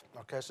both.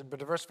 Okay, so but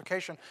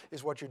diversification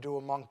is what you do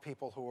among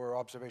people who are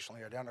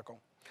observationally identical.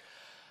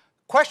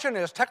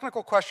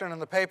 Technical question in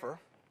the paper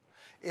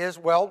is,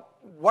 well,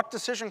 what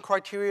decision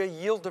criteria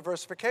yield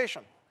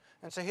diversification?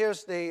 And so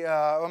here's the,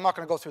 I'm not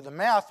going to go through the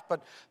math,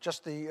 but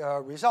just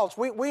the results.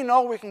 We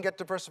know we can get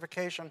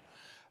diversification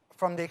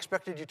from the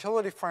expected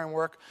utility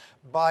framework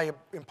by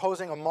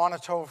imposing a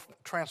monotone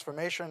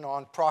transformation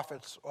on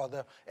profits or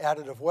the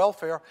additive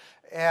welfare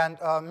and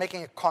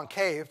making it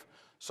concave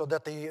so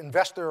that the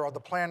investor or the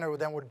planner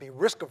then would be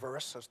risk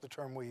averse, that's the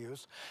term we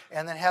use,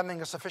 and then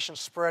having a sufficient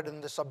spread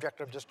in the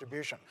subjective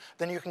distribution.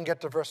 Then you can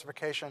get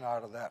diversification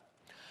out of that.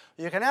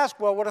 You can ask,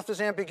 well, what if there's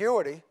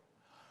ambiguity?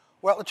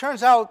 Well, it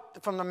turns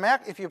out from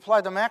if you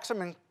apply the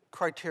maximum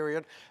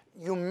criterion,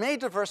 you may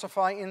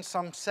diversify in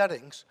some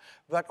settings,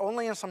 but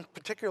only in some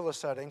particular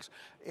settings.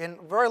 In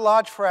a very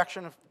large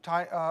fraction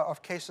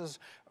of cases,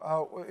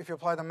 if you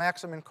apply the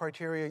maximum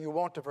criteria, you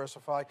won't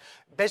diversify.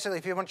 Basically,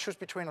 if you want to choose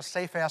between a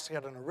safe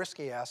asset and a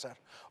risky asset,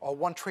 or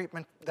one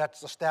treatment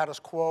that's the status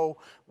quo,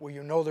 where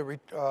you know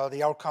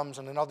the outcomes,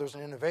 and another's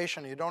an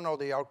innovation, and you don't know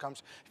the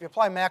outcomes, if you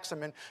apply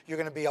maximum, you're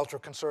going to be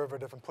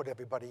ultra-conservative and put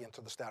everybody into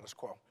the status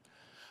quo.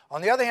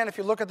 On the other hand, if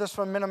you look at this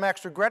from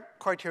minimax regret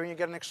criterion, you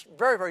get a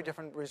very, very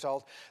different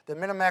result. The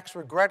minimax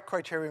regret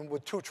criterion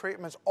with two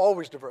treatments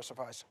always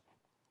diversifies.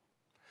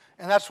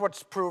 And that's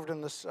what's proved in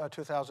this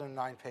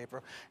 2009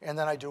 paper. And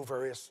then I do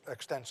various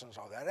extensions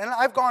of that. And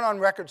I've gone on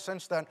record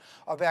since then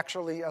of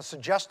actually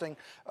suggesting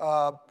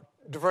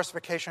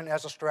diversification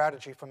as a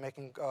strategy for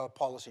making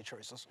policy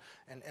choices.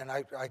 And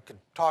I could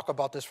talk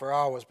about this for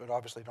hours, but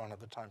obviously don't have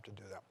the time to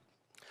do that.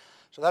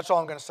 So that's all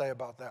I'm going to say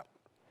about that.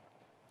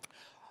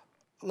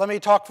 Let me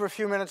talk for a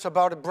few minutes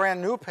about a brand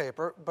new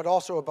paper, but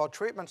also about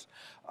treatments.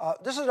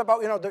 This is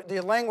about,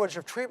 the language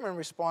of treatment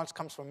response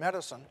comes from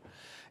medicine.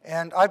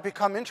 And I've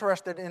become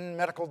interested in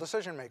medical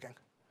decision making.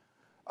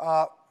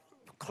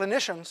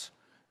 Clinicians,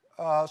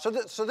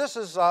 so this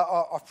is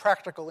of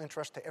practical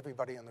interest to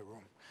everybody in the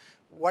room.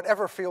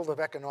 Whatever field of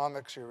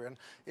economics you're in,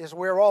 is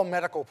we're all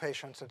medical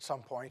patients at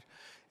some point.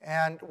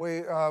 And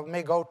we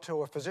may go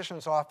to a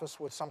physician's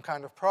office with some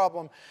kind of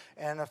problem,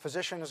 and a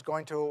physician is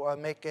going to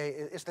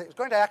is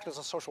going to act as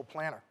a social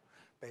planner,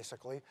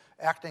 basically,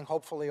 acting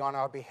hopefully on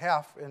our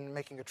behalf in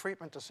making a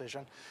treatment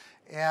decision.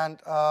 And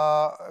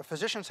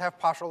physicians have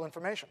partial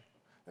information.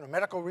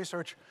 Medical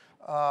research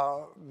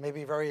may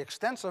be very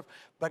extensive,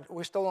 but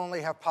we still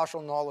only have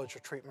partial knowledge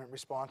of treatment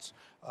response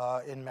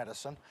in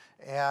medicine,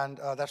 and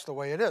that's the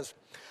way it is.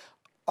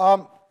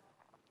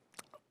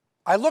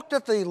 I looked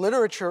at the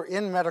literature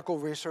in medical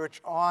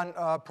research on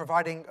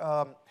providing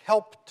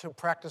help to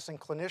practicing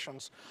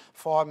clinicians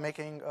for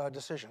making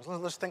decisions.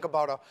 Let's think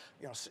about a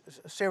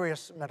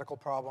serious medical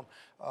problem,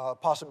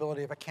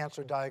 possibility of a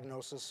cancer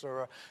diagnosis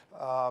or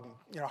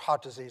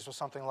heart disease or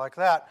something like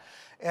that.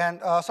 And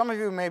some of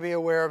you may be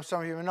aware,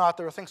 some of you may not,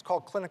 there are things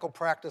called clinical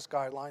practice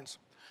guidelines.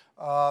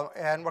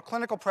 And what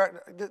clinical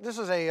practice, this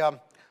is I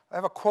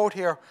have a quote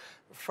here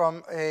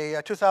from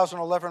a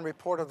 2011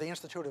 report of the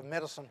Institute of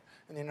Medicine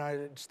in the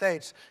United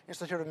States.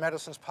 Institute of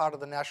Medicine is part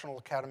of the National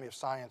Academy of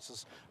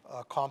Sciences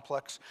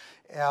complex.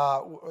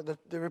 The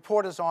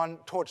report is on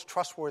towards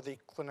trustworthy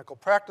clinical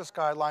practice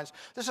guidelines.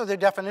 This is the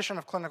definition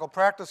of clinical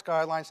practice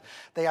guidelines.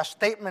 They are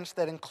statements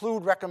that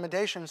include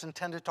recommendations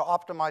intended to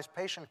optimize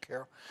patient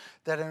care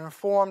that are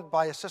informed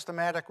by a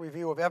systematic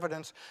review of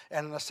evidence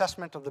and an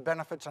assessment of the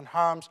benefits and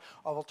harms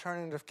of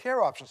alternative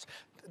care options.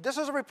 This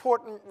is a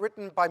report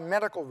written by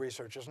medical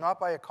researchers, not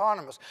by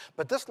economists,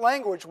 but this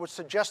language would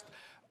suggest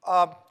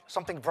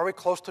something very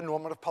close to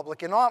normative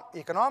public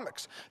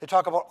economics. They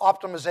talk about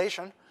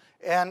optimization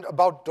and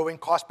about doing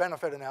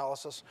cost-benefit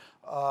analysis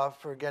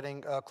for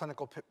getting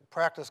clinical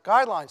practice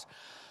guidelines.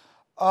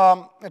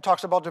 It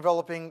talks about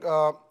developing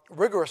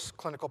rigorous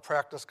clinical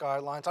practice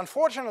guidelines.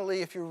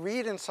 Unfortunately, if you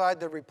read inside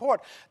the report,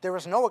 there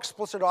is no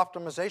explicit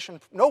optimization,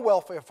 no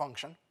welfare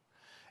function,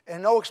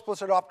 and no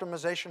explicit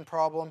optimization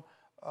problem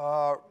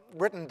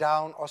written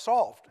down or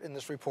solved in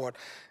this report.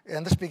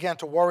 And this began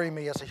to worry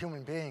me as a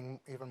human being,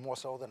 even more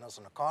so than as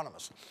an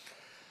economist.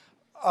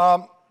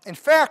 In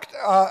fact,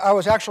 I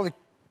was actually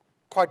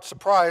quite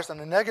surprised in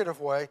a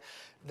negative way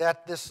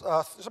that this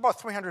is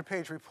about a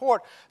 300-page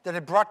report that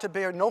had brought to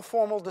bear no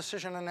formal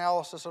decision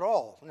analysis at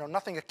all.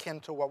 Nothing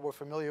akin to what we're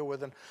familiar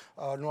with in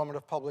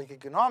normative public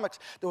economics.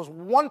 There was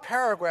one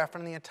paragraph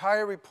in the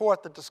entire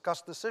report that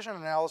discussed decision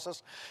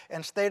analysis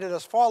and stated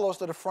as follows,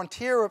 that a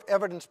frontier of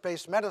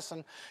evidence-based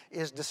medicine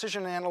is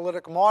decision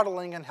analytic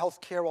modeling and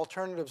healthcare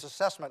alternatives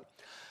assessment.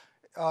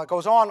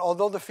 Goes on,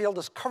 although the field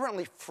is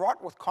currently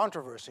fraught with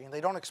controversy, and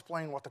they don't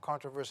explain what the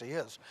controversy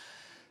is,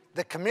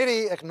 the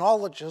committee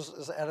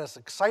acknowledges that it's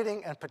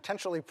exciting and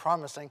potentially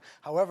promising,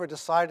 however,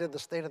 decided the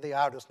state of the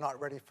art is not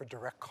ready for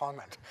direct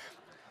comment.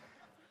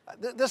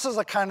 This is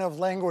a kind of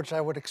language I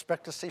would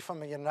expect to see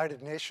from a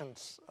United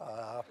Nations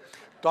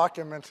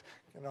document,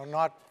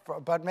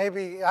 but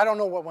maybe, I don't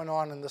know what went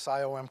on in this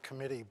IOM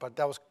committee, but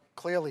that was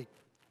clearly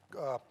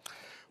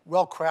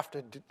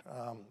well-crafted,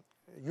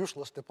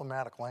 useless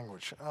diplomatic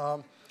language.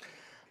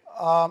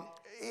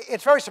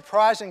 It's very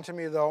surprising to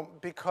me, though,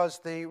 because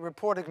the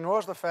report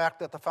ignores the fact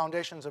that the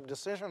foundations of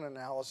decision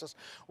analysis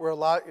were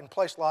in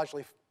place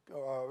largely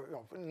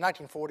in the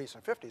 1940s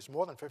and 50s,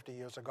 more than 50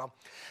 years ago.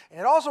 And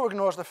it also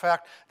ignores the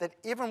fact that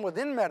even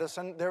within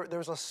medicine,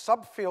 there's a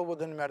subfield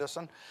within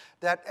medicine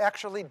that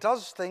actually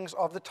does things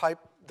of the type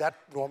that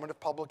normative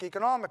public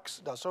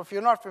economics does. So if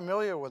you're not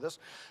familiar with this,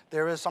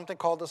 there is something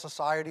called the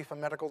Society for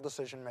Medical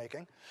Decision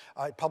Making.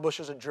 It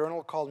publishes a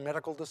journal called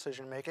Medical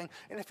Decision Making.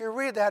 And if you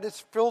read that,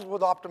 it's filled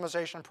with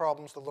optimization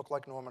problems that look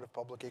like normative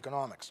public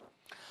economics.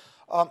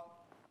 So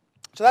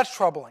that's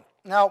troubling.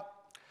 Now,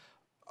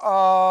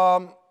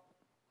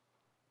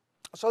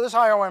 so this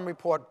IOM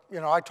report,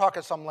 I talk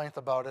at some length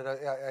about it.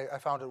 I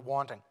found it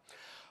wanting.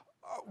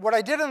 What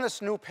I did in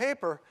this new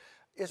paper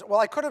is, well,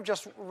 I could have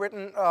just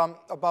written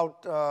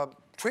about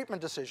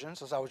treatment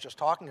decisions, as I was just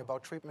talking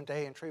about, treatment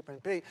A and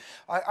treatment B.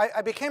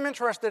 I became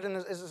interested in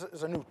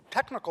as a new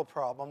technical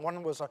problem.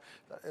 One is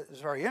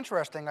very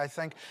interesting, I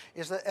think,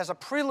 is that as a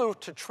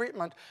prelude to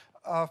treatment,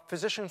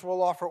 physicians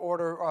will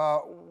order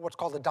what's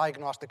called a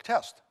diagnostic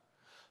test.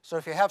 So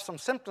if you have some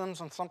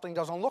symptoms and something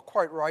doesn't look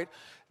quite right,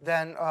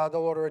 then they'll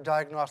order a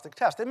diagnostic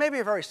test. It may be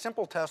a very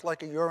simple test,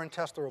 like a urine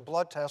test or a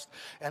blood test,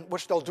 and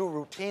which they'll do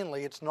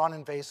routinely. It's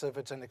non-invasive,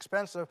 it's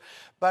inexpensive.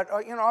 But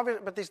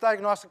but these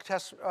diagnostic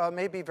tests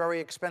may be very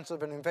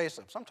expensive and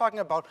invasive. So I'm talking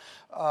about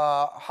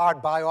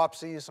hard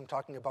biopsies. I'm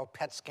talking about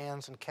PET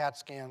scans and CAT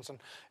scans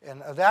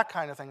and that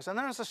kind of things. And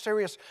then there's a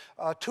serious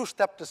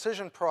two-step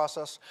decision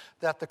process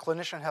that the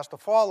clinician has to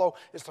follow.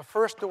 Is the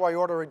first, do I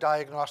order a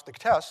diagnostic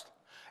test?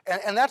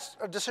 And that's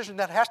a decision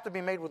that has to be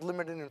made with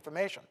limited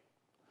information.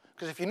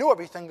 Because if you knew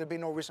everything, there'd be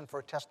no reason for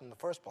a test in the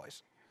first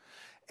place.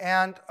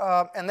 And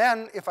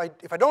then if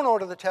I don't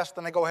order the test,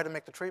 then I go ahead and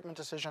make the treatment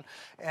decision.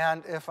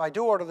 And if I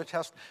do order the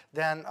test,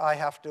 then I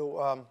have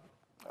to,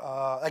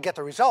 I get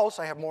the results,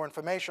 I have more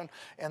information,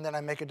 and then I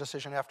make a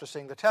decision after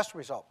seeing the test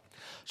result.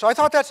 So I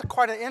thought that's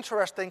quite an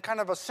interesting, kind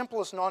of a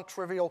simplest,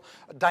 non-trivial,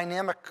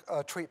 dynamic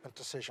treatment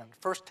decision.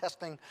 First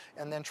testing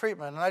and then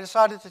treatment. And I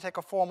decided to take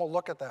a formal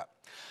look at that.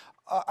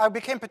 I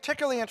became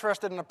particularly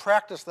interested in a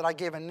practice that I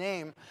gave a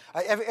name.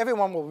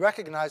 Everyone will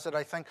recognize it,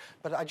 I think,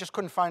 but I just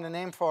couldn't find a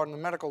name for it in the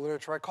medical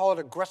literature. I call it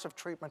aggressive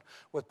treatment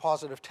with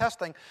positive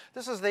testing.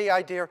 This is the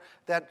idea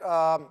that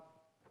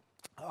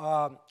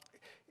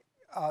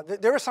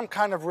there is some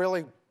kind of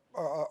really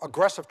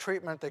aggressive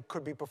treatment that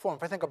could be performed.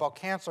 If I think about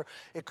cancer,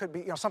 it could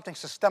be something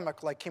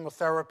systemic like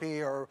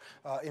chemotherapy or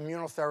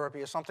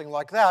immunotherapy or something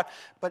like that,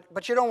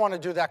 but you don't want to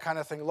do that kind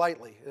of thing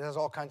lightly. It has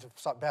all kinds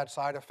of bad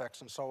side effects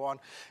and so on.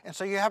 And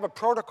so you have a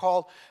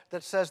protocol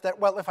that says that,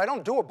 well, if I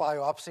don't do a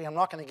biopsy, I'm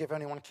not going to give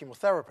anyone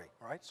chemotherapy,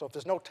 right? So if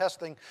there's no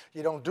testing,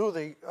 you don't do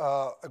the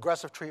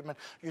aggressive treatment.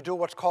 You do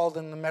what's called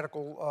in the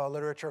medical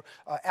literature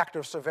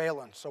active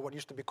surveillance, so what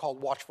used to be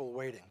called watchful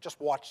waiting.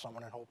 Just watch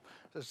someone and hope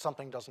that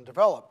something doesn't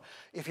develop.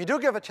 If you do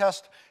give a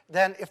test,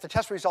 then if the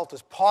test result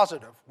is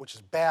positive, which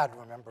is bad,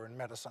 remember, in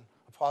medicine,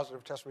 a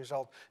positive test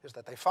result is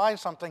that they find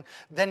something,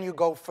 then you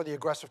go for the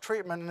aggressive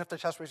treatment, and if the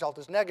test result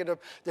is negative,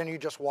 then you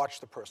just watch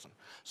the person.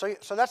 So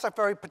that's a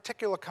very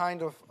particular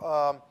kind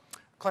of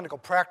clinical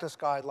practice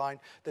guideline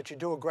that you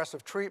do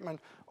aggressive treatment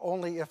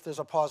only if there's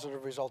a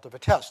positive result of a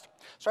test.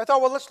 So I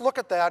thought, well, let's look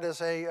at that as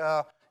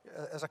a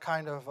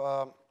kind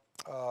of,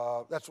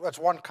 that's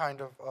one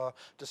kind of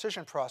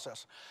decision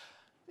process.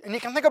 And you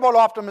can think about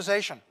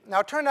optimization. Now,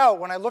 it turned out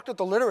when I looked at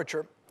the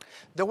literature,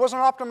 there was an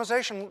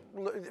optimization,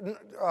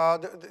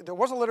 there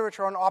was a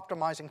literature on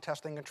optimizing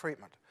testing and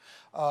treatment.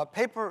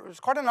 It was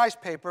quite a nice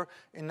paper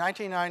in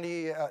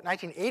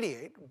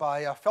 1988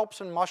 by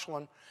Phelps and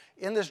Mushlin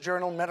in this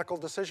journal, Medical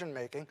Decision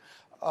Making.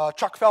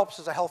 Chuck Phelps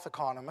is a health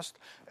economist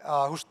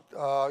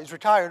he's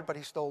retired, but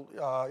he's still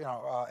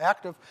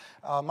active.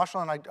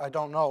 Mushlin, I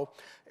don't know.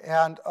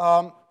 And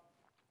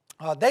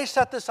they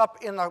set this up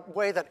in a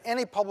way that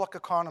any public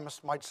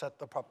economist might set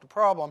the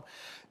problem.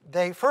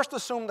 They first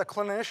assume that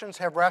clinicians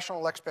have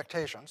rational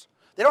expectations.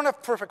 They don't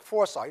have perfect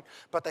foresight,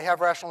 but they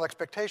have rational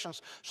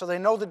expectations, so they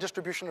know the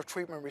distribution of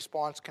treatment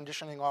response,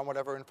 conditioning on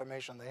whatever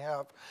information they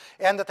have,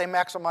 and that they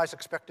maximize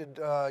expected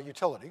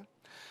utility.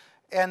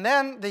 And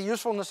then the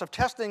usefulness of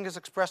testing is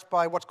expressed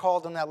by what's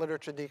called in that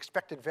literature the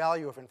expected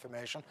value of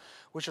information,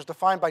 which is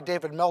defined by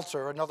David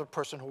Meltzer, another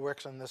person who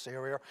works in this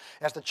area,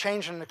 as the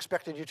change in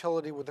expected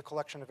utility with the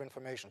collection of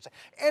information. So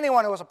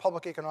anyone who has a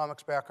public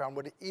economics background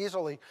would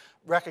easily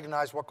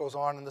recognize what goes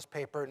on in this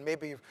paper, and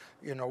maybe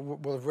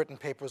will have written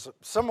papers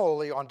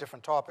similarly on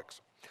different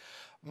topics.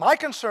 My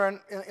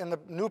concern in the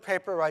new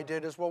paper I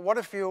did is, well, what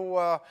if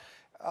you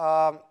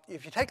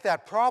take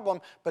that problem,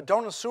 but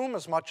don't assume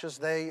as much as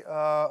they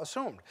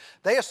assumed.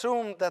 They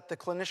assumed that the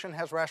clinician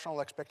has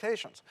rational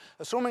expectations.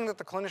 Assuming that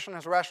the clinician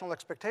has rational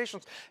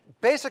expectations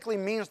basically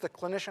means the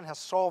clinician has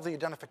solved the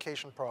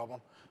identification problem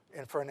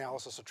for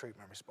analysis of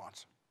treatment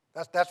response.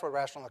 That's what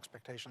rational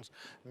expectations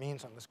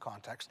means in this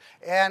context.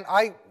 And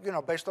I,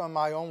 based on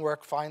my own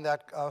work, find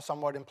that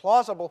somewhat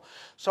implausible.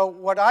 So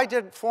what I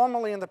did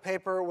formally in the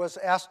paper was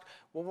ask,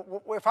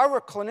 well, if I were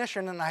a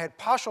clinician and I had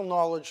partial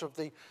knowledge of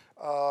the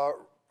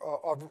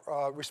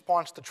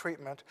response to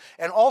treatment,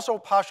 and also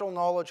partial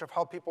knowledge of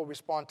how people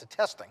respond to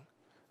testing,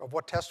 of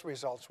what test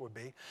results would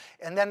be,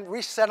 and then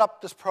reset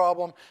up this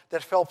problem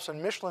that Phelps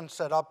and Michelin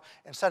set up,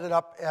 and set it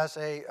up as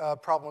a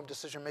problem of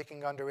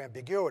decision-making under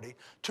ambiguity,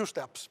 2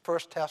 steps,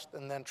 first test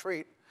and then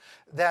treat,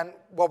 then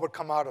what would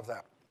come out of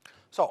that?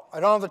 So I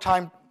don't have the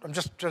time, I'm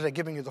just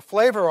giving you the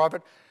flavor of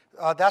it.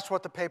 That's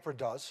what the paper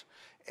does.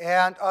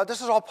 And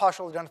this is all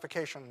partial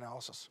identification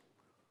analysis.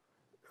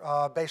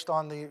 Based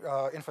on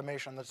the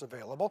information that's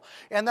available.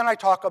 And then I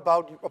talk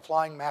about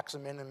applying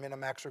maximin and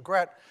minimax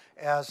regret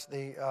as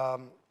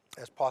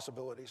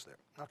possibilities there.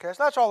 Okay,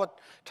 so that's all the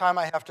time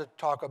I have to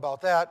talk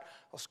about that.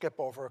 I'll skip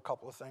over a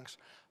couple of things.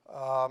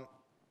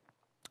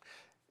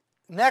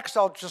 Next,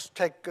 I'll just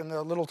take, in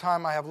the little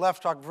time I have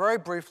left, talk very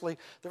briefly.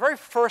 The very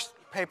first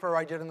paper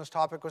I did in this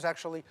topic was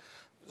actually,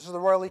 this is the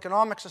Royal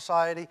Economic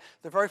Society.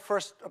 The very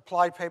first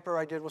applied paper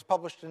I did was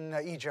published in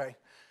EJ,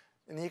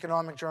 in the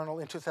Economic Journal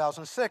in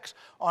 2006,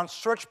 on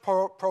search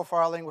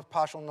profiling with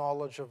partial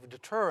knowledge of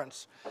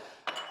deterrence.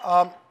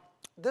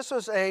 This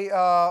was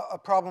a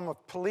problem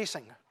of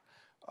policing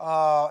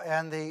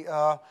And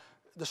the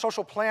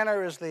social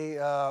planner is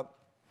the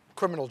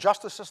criminal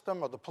justice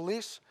system or the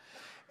police.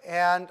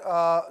 And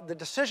the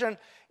decision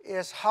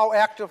is how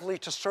actively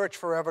to search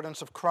for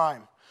evidence of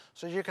crime.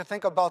 So you can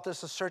think about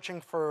this as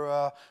searching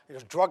for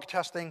drug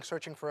testing,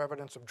 searching for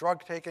evidence of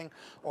drug taking,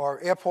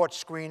 or airport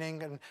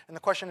screening. And the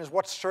question is,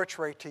 what search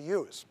rate to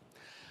use?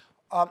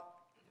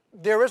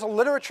 There is a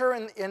literature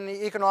in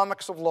the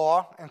economics of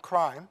law and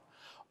crime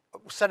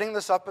setting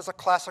this up as a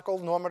classical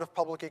normative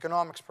public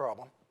economics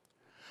problem,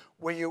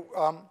 where you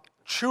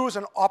choose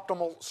an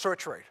optimal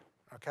search rate.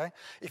 Okay?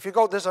 If you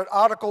go, there's an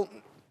article.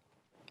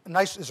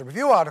 There's a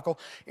review article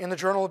in the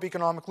Journal of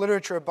Economic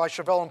Literature by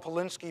Chevelle and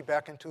Polinsky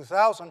back in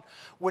 2000,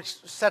 which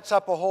sets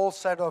up a whole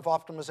set of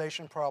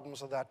optimization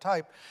problems of that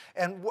type.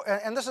 And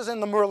this is in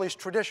the Murley's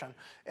tradition.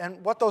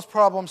 And what those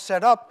problems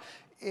set up,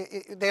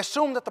 they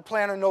assume that the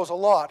planner knows a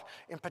lot.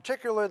 In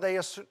particular, they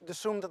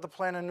assume that the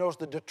planner knows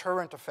the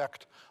deterrent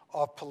effect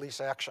of police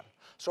action.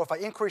 So if I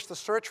increase the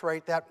search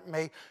rate, that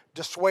may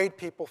dissuade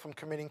people from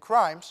committing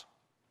crimes.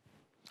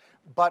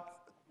 But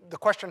the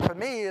question for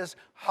me is,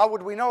 how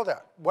would we know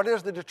that? What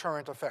is the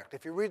deterrent effect?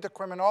 If you read the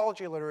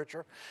criminology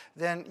literature,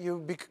 then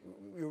you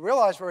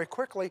realize very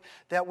quickly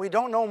that we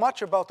don't know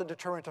much about the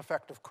deterrent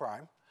effect of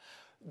crime.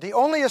 The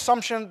only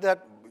assumption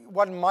that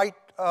one might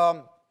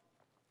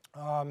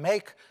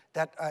make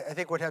that I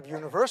think would have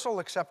universal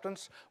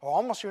acceptance, or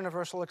almost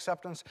universal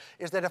acceptance,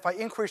 is that if I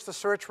increase the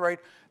search rate,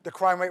 the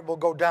crime rate will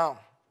go down,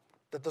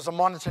 that there's a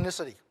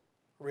monotonicity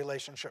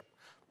relationship.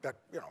 That,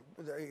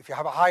 if you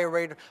have a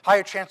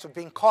higher chance of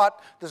being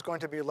caught, there's going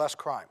to be less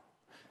crime.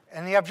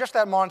 And you have just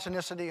that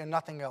monotonicity and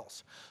nothing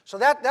else. So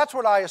that's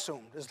what I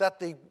assumed, is that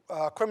the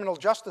criminal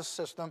justice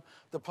system,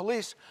 the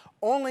police,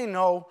 only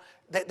know,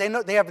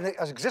 they have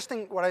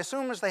existing, what I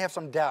assume is they have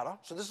some data.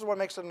 So this is what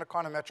makes it an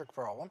econometric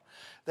problem.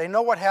 They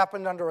know what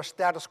happened under a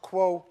status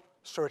quo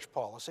search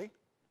policy.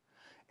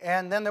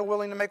 And then they're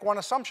willing to make one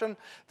assumption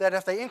that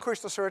if they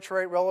increase the search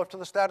rate relative to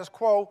the status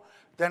quo,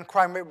 then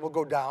crime rate will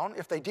go down.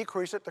 If they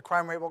decrease it, the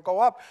crime rate will go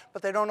up,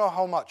 but they don't know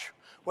how much.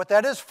 What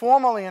that is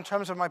formally, in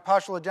terms of my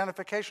partial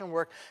identification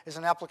work, is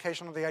an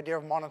application of the idea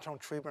of monotone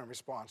treatment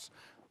response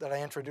that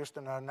I introduced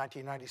in a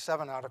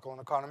 1997 article in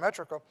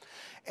Econometrica.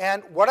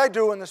 And what I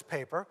do in this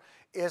paper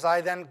is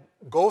I then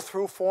go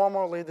through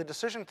formally the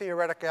decision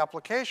theoretic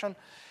application,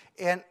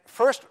 and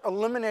first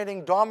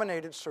eliminating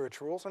dominated search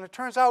rules. And it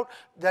turns out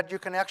that you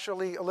can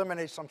actually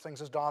eliminate some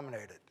things as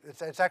dominated.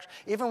 It's actually,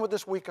 even with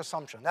this weak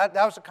assumption. That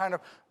was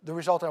the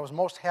result I was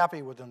most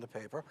happy with in the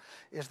paper,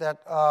 is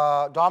that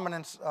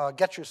dominance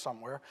gets you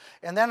somewhere.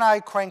 And then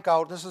I crank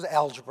out, this is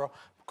algebra,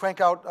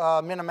 crank out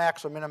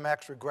minimax or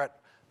minimax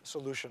regret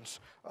solutions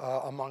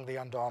among the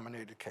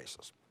undominated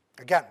cases.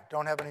 Again,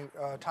 don't have any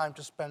time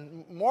to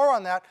spend more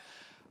on that.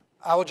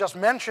 I will just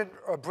mention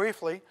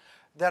briefly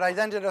that I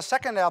then did a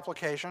second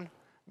application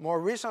more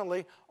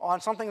recently on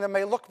something that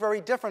may look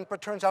very different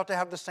but turns out to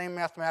have the same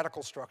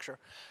mathematical structure.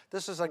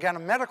 This is, again, a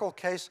medical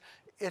case.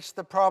 It's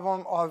the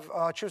problem of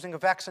choosing a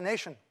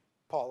vaccination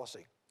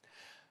policy.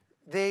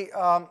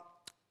 There's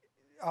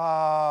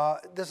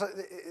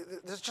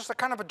just a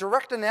kind of a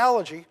direct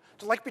analogy,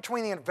 like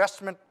between the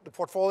investment, the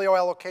portfolio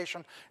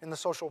allocation, and the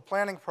social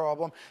planning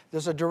problem.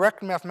 There's a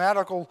direct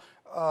mathematical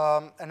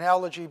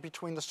analogy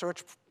between the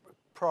search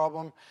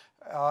problem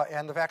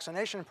and the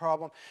vaccination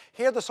problem.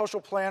 Here, the social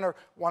planner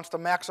wants to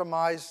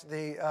maximize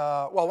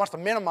wants to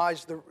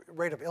minimize the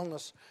rate of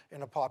illness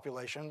in a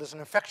population. There's an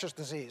infectious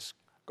disease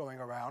going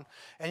around,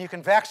 and you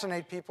can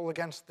vaccinate people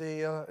against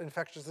the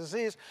infectious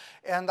disease.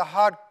 And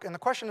the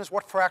question is,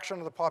 what fraction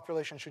of the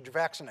population should you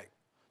vaccinate?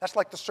 That's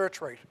like the search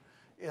rate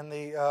in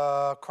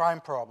the crime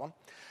problem.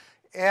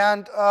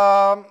 And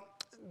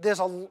there's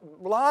a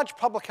large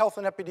public health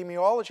and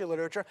epidemiology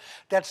literature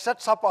that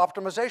sets up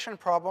optimization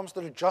problems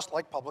that are just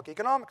like public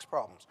economics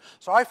problems.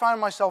 So I find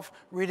myself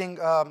reading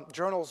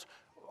journals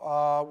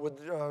with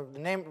the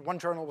name, one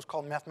journal was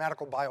called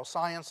Mathematical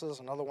Biosciences,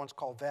 another one's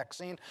called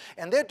Vaccine,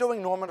 and they're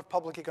doing normative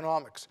public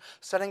economics,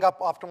 setting up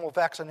optimal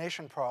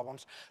vaccination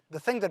problems. The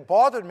thing that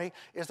bothered me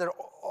is that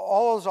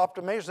all those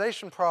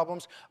optimization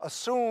problems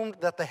assumed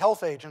that the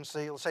health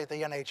agency, let's say the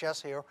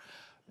NHS here,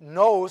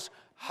 knows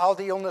how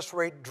the illness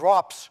rate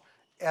drops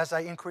as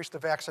I increase the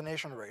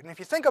vaccination rate. And if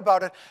you think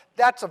about it,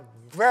 that's a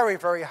very,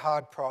 very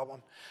hard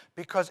problem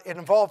because it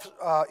involves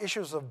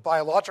issues of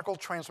biological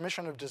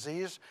transmission of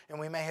disease, and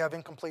we may have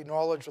incomplete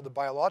knowledge of the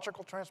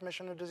biological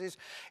transmission of disease.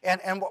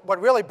 And what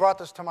really brought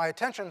this to my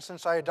attention,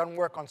 since I had done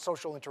work on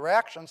social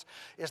interactions,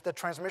 is that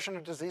transmission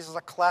of disease is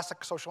a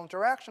classic social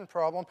interaction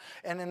problem,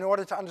 and in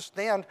order to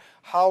understand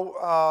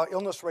how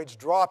illness rates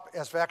drop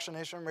as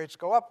vaccination rates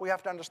go up, we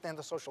have to understand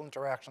the social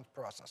interactions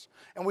process,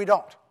 and we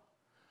don't.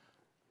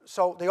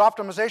 So the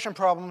optimization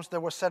problems that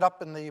were set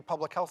up in the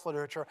public health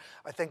literature,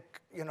 I think,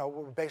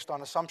 were based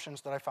on assumptions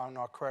that I found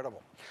not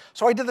credible.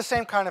 So I did the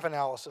same kind of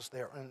analysis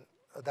there, and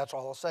that's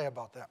all I'll say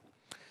about that.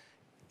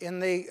 In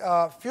the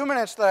few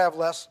minutes that I have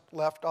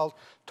left,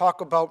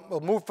 we'll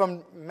move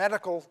from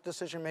medical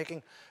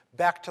decision-making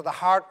back to the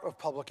heart of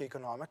public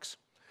economics.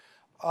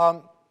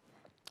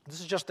 This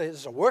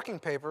is a working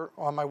paper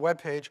on my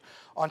webpage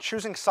on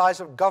choosing size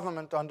of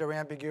government under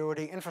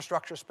ambiguity,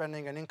 infrastructure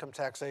spending, and income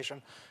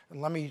taxation.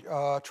 And let me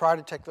try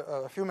to take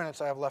a few minutes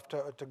I have left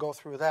to go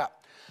through that.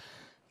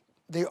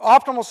 The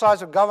optimal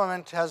size of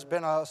government has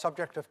been a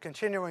subject of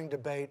continuing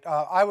debate.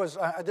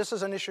 This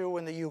is an issue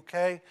in the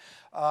UK.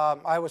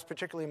 I was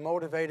particularly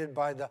motivated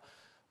by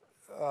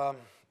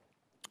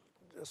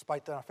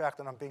despite the fact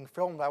that I'm being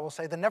filmed, I will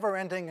say the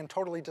never-ending and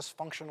totally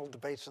dysfunctional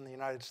debates in the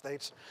United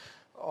States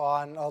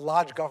on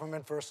large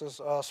government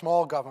versus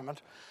small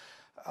government.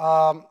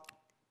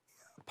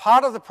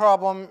 Part of the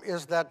problem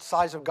is that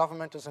size of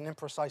government is an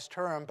imprecise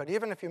term, but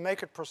even if you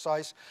make it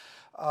precise,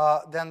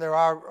 then there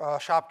are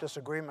sharp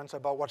disagreements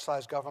about what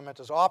size government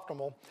is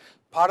optimal.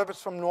 Part of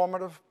it's from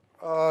normative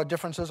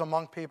differences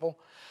among people,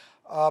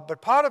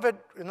 but part of it,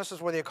 and this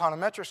is where the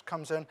econometrics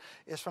comes in,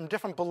 is from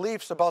different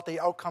beliefs about the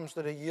outcomes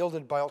that are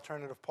yielded by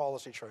alternative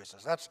policy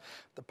choices. That's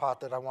the part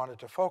that I wanted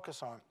to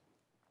focus on.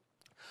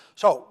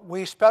 So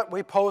we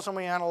pose and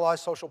we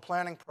analyze social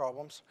planning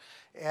problems.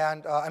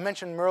 And I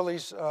mentioned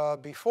Murley's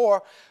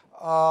before.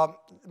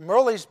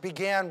 Murley's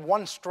began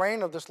one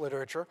strain of this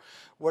literature.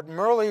 What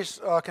Murley's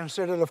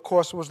considered, of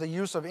course, was the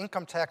use of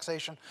income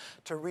taxation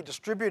to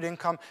redistribute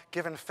income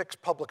given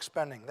fixed public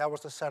spending. That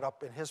was the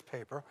setup in his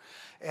paper.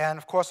 And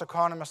of course,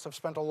 economists have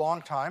spent a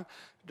long time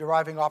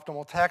deriving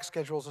optimal tax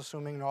schedules,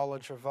 assuming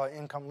knowledge of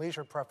income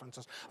leisure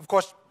preferences. Of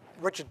course,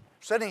 Richard,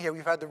 sitting here,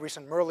 we've had the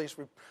recent Murley's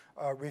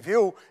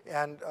review,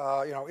 and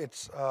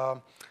it's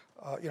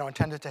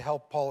intended to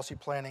help policy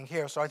planning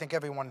here. So I think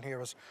everyone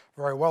here is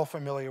very well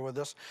familiar with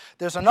this.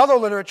 There's another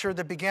literature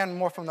that began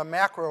more from the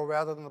macro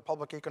rather than the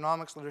public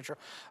economics literature,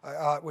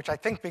 which I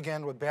think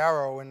began with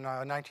Barrow in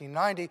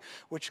 1990,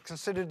 which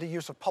considered the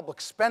use of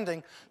public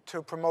spending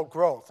to promote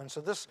growth. And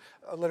so this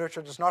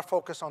literature does not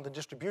focus on the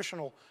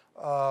distributional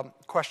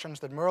questions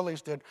that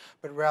Murley's did,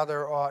 but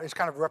rather it's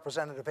kind of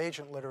representative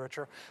agent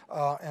literature.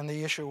 And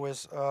the issue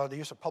is the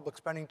use of public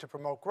spending to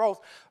promote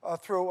growth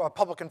through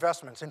public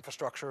investments,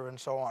 infrastructure, and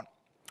so on.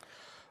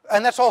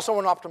 And that's also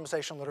an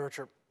optimization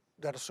literature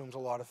that assumes a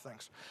lot of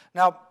things.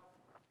 Now,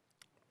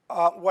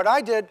 what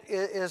I did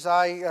is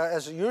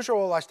as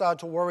usual, I started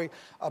to worry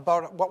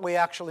about what we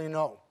actually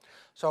know.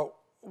 So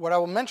what I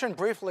will mention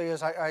briefly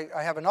is I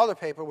have another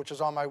paper, which is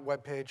on my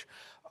webpage,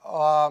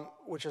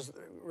 which is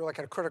really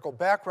kind of critical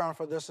background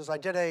for this, is I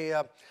did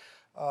a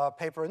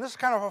paper, and this is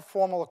kind of a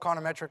formal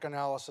econometric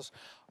analysis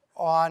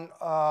on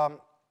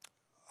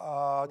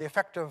the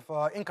effect of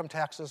income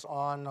taxes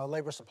on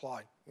labor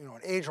supply, an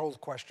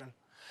age-old question,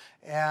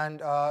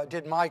 and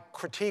did my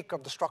critique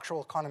of the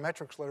structural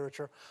econometrics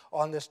literature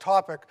on this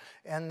topic,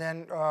 and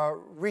then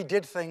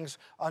redid things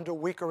under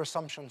weaker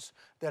assumptions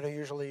that are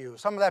usually used.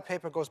 Some of that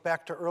paper goes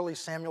back to early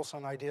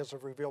Samuelson ideas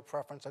of revealed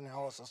preference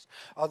analysis.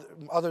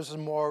 Others are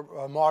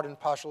more modern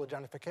partial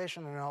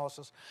identification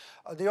analysis.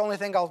 The only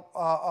thing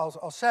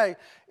I'll say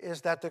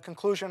is that the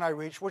conclusion I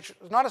reach, which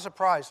is not a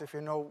surprise if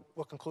you know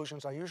what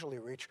conclusions I usually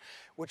reach,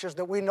 which is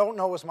that we don't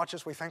know as much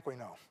as we think we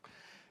know.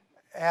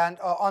 And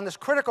on this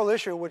critical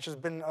issue, which has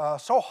been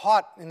so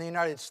hot in the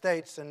United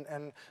States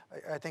and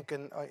I think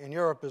in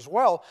Europe as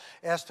well,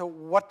 as to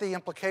what the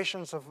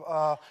implications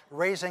of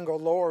raising or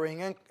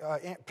lowering,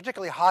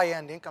 particularly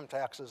high-end income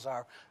taxes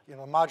are,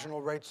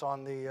 marginal rates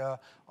on the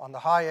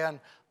high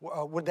end,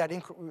 would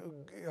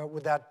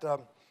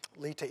that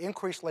lead to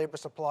increased labor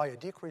supply or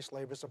decreased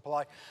labor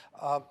supply?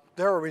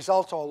 There are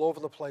results all over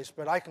the place,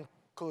 but I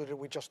concluded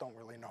we just don't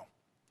really know.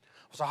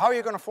 So how are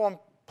you going to form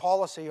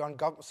policy on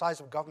size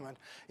of government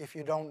if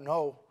you don't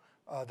know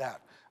that?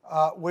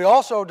 We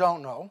also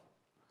don't know,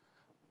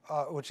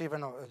 which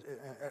even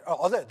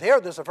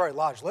there's a very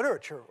large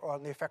literature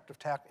on the effect of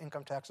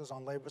income taxes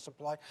on labor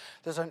supply.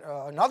 There's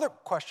another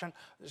question,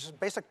 this is a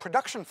basic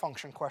production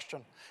function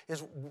question,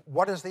 is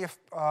what is the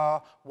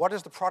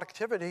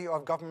productivity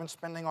of government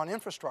spending on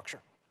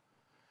infrastructure?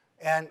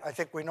 And I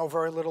think we know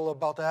very little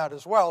about that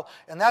as well.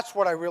 And that's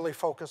what I really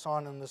focus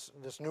on in this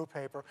new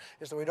paper,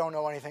 is that we don't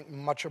know anything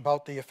much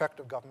about the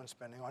effect of government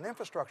spending on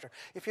infrastructure.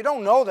 If you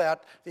don't know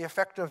that, the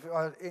effect of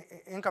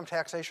income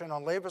taxation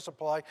on labor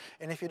supply,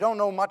 and if you don't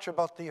know much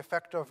about the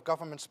effect of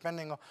government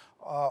spending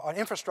on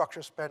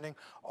infrastructure spending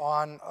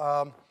on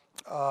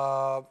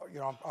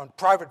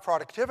private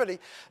productivity,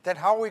 then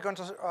how are we going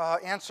to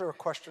answer a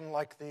question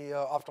like the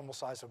optimal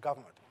size of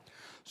government?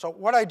 So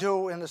what I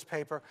do in this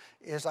paper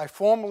is I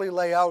formally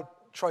lay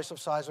out choice of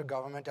size of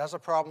government as a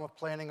problem of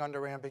planning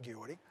under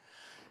ambiguity.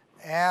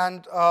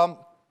 And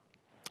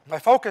my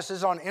focus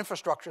is on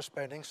infrastructure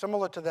spending,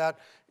 similar to that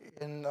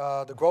in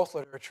the growth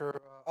literature,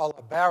 a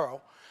la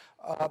Barrow.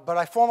 But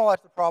I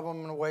formalize the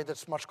problem in a way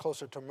that's much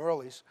closer to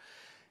Murley's.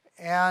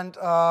 And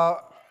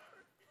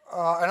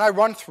I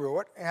run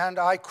through it, and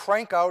I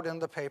crank out in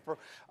the paper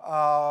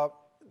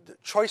the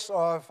choice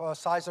of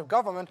size of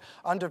government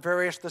under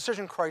various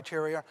decision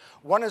criteria.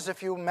 One is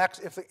if you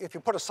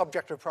put a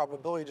subjective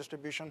probability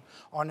distribution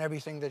on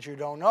everything that you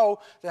don't know,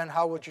 then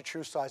how would you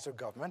choose size of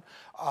government?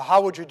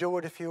 How would you do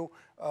it if you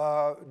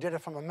did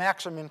it from a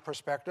max-min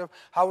perspective?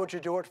 How would you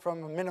do it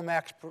from a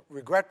minimax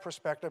regret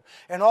perspective?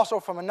 And also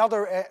from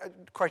another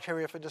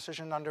criteria for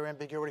decision under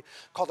ambiguity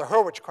called the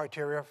Hurwitz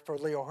criteria for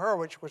Leo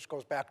Hurwitz, which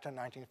goes back to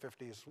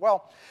 1950 as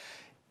well.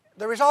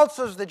 The result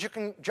is that you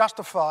can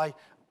justify,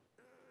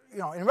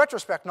 in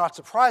retrospect, not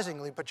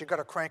surprisingly, but you've got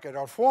to crank it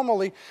out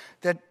formally,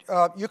 that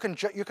you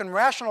can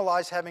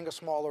rationalize having a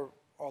smaller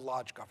or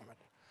large government.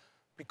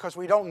 Because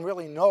we don't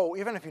really know,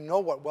 even if you know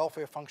what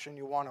welfare function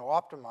you want to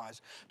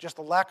optimize, just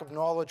the lack of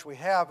knowledge we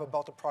have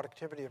about the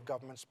productivity of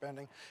government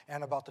spending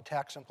and about the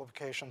tax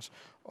implications,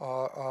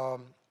 the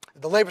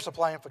labor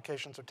supply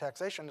implications of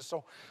taxation is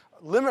so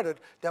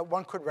limited that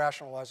one could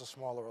rationalize a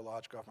smaller or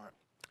large government.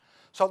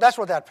 So that's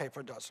what that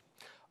paper does.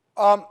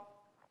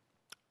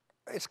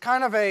 It's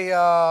kind of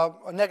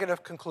a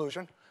negative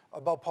conclusion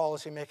about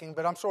policymaking,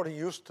 but I'm sort of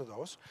used to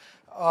those.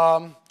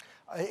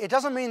 It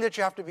doesn't mean that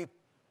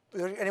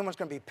anyone's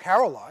going to be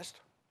paralyzed.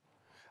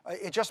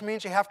 It just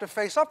means you have to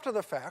face up to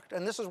the fact,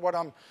 and this is what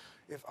I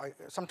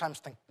sometimes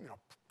think,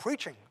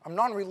 preaching. I'm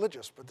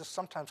non-religious, but this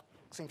sometimes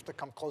seems to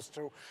come close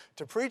to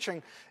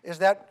preaching, is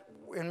that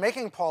in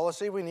making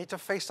policy, we need to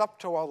face up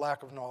to our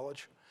lack of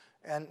knowledge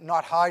and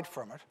not hide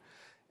from it.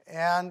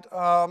 And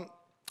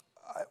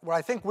what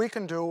I think we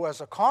can do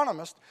as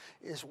economists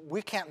is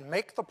we can't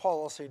make the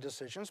policy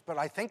decisions, but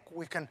I think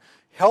we can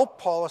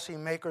help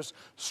policymakers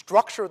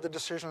structure the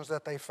decisions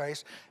that they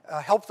face,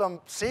 help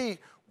them see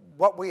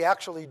what we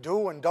actually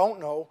do and don't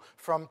know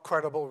from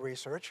credible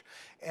research,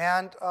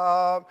 and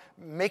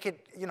make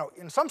it,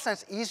 in some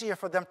sense, easier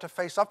for them to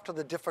face up to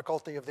the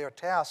difficulty of their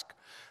task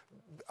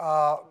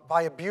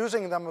by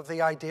abusing them of the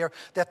idea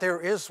that there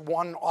is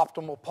one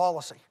optimal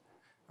policy.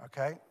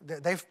 Okay,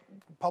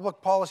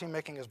 public policy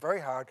making is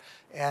very hard,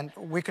 and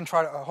we can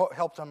try to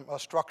help them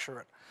structure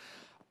it.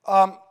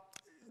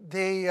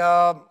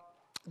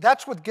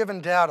 That's with given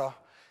data.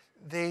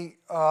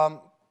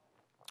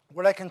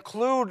 What I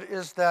conclude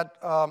is that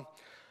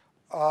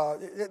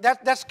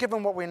that's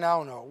given what we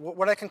now know.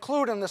 What I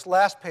conclude in this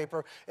last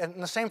paper,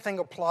 and the same thing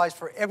applies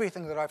for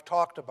everything that I've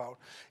talked about,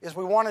 is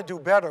we want to do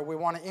better. We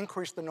want to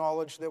increase the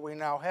knowledge that we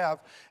now have,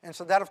 and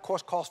so that, of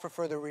course, calls for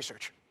further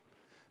research.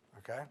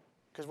 Okay.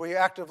 Because we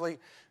actively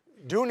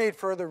do need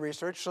further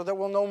research so that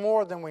we'll know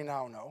more than we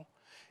now know.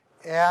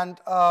 And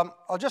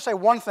I'll just say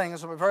one thing,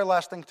 as the very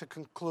last thing to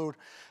conclude,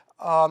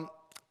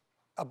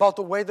 about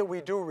the way that we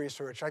do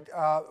research.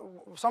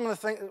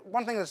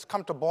 One thing that's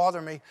come to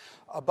bother me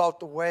about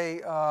the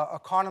way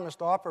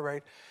economists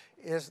operate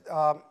is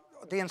the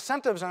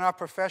incentives in our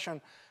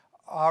profession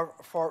are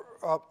for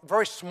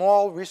very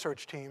small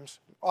research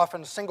teams,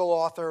 often a single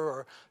author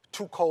or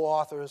two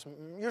co-authors,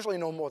 usually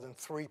no more than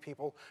 3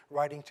 people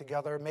writing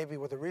together, maybe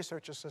with a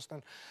research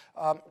assistant,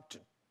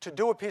 to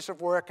do a piece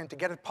of work and to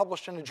get it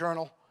published in a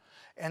journal,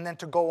 and then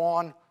to go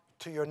on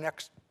to your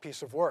next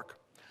piece of work.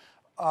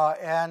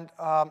 What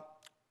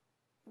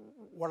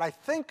I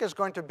think is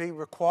going to be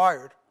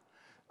required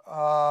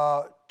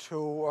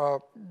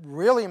to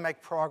really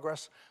make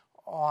progress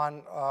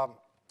on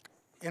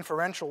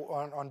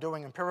on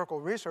doing empirical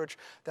research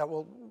that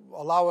will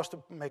allow us to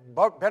make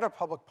better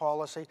public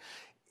policy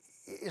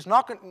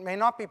may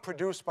not be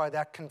produced by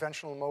that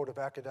conventional mode of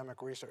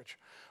academic research.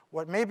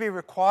 What may be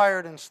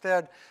required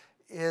instead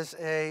is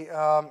a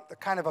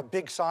kind of a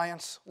big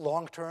science,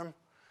 long-term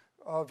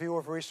view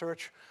of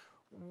research,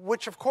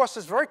 which of course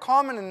is very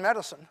common in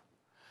medicine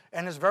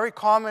and is very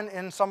common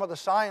in some of the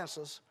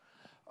sciences.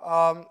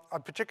 I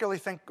particularly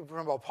think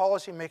about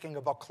policy making,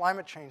 about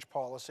climate change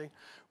policy,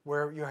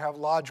 where you have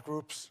large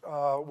groups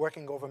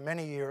working over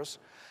many years.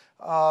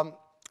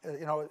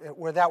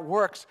 Where that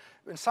works,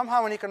 and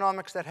somehow in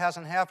economics that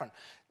hasn't happened.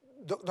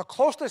 The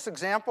closest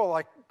example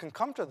I can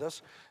come to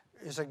this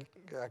is a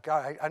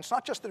guy, and it's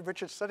not just that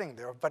Richard's sitting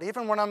there, but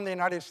even when I'm in the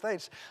United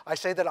States, I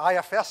say that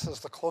IFS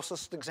is the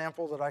closest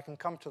example that I can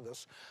come to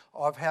this,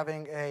 of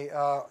having a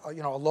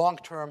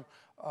long-term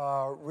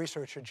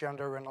research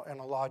agenda in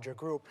a larger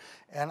group.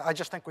 And I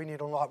just think we need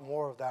a lot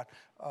more of that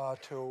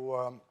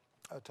to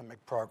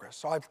make progress.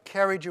 So I've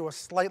carried you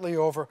slightly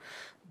over,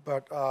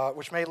 but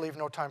which may leave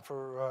no time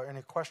for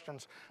any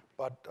questions,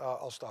 but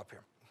I'll stop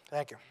here.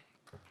 Thank you.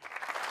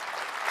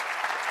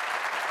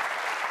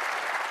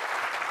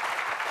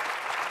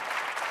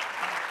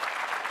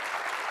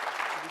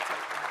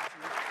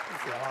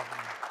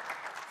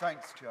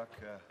 Thanks, Chuck.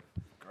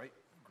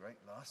 Great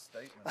last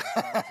statement.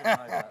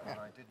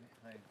 I didn't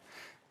pay.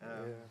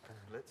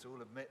 Let's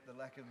all admit the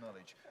lack of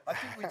knowledge. I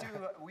think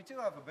we do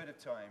have a bit of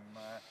time.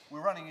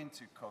 We're running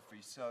into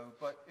coffee,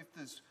 but if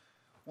there's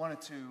 1 or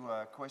 2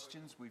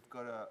 questions, we've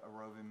got a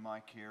roving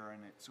mic here,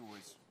 and it's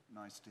always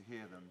nice to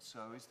hear them.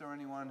 So is there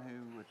anyone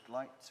who would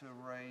like to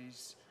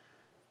raise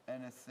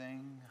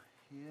anything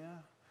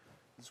here?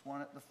 There's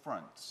one at the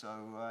front. So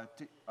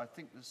I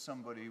think there's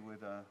somebody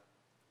with a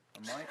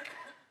mic.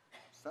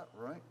 Is that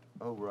right?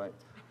 Oh, right.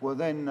 Well,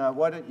 then,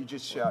 why don't you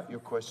just shout your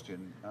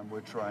question, and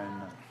we'll try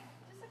and...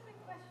 Just a quick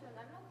question.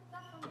 I'm not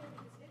that familiar with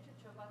this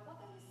literature, but what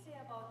do we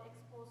say about ex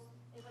post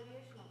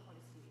evaluation of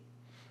policy?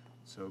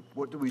 So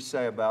what do we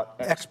say about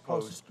ex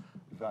post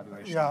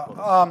evaluation of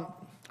policy?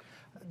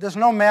 There's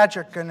no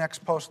magic in ex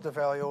post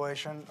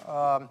evaluation.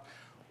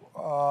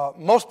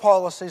 Most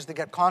policies that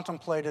get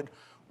contemplated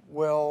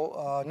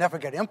will never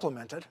get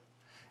implemented,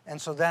 and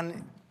so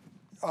then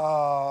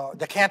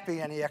there can't be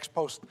any ex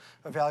post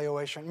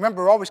evaluation.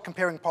 Remember, we're always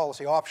comparing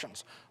policy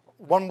options.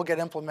 One will get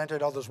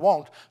implemented, others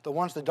won't. The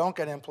ones that don't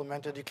get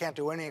implemented, you can't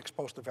do any ex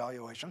post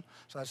evaluation,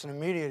 so that's an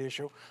immediate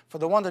issue. For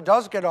the one that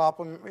does get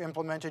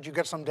implemented, you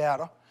get some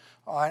data,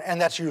 and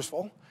that's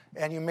useful,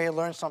 and you may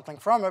learn something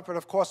from it, but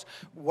of course,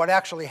 what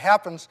actually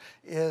happens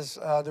is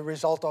the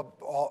result of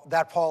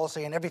that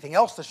policy and everything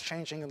else that's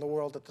changing in the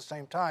world at the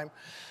same time.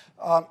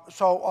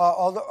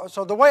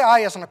 So the way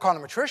I, as an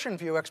econometrician,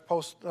 view ex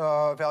post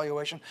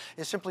evaluation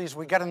is simply as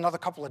we get another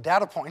couple of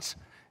data points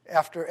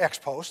after ex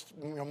post,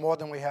 more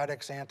than we had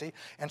ex ante,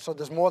 and so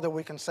there's more that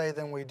we can say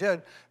than we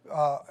did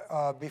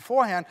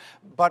beforehand.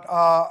 But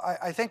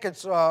I think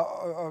it's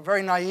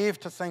very naive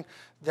to think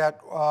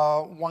that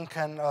one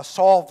can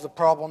solve the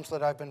problems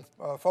that I've been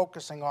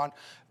focusing on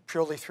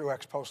purely through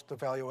ex post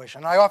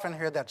evaluation. I often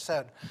hear that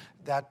said,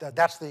 that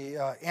that's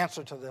the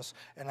answer to this,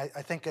 and I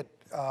think it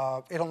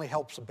only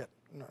helps a bit,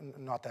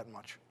 not that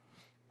much.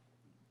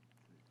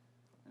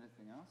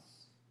 Anything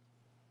else?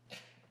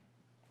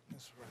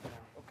 This right there.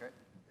 Okay.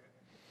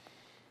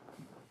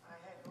 I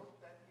had hoped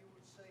that you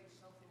would say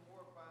something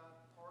more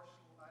about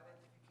partial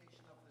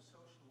identification of the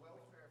social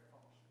welfare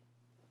function.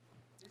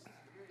 This is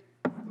a very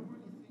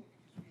thorny thing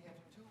because we have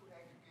two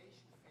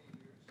aggregation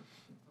failures,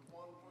 the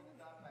one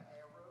pointed out by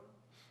Arrow,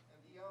 and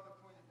the other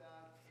pointed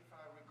out, if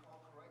I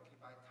recall correctly,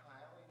 by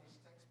Tile in his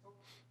textbook,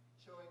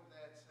 showing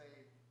that,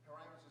 say,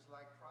 parameters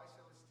like price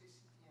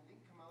elasticity and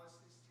income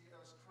elasticity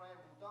are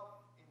scrambled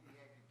up in the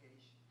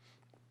aggregation.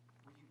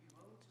 Would you be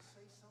willing to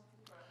say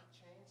something about the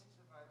chances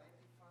of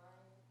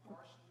identifying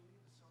partially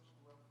the social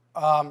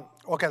welfare?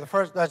 Okay,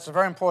 that's a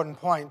very important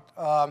point.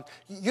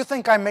 You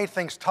think I made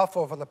things tough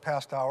over the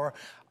past hour.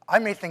 I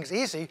made things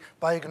easy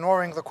by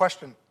ignoring the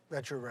question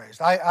that you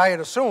raised. I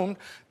had assumed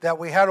that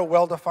we had a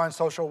well-defined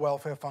social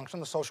welfare function.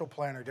 The social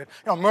planner did.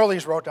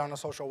 Merle's wrote down a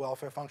social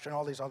welfare function.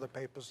 All these other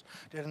papers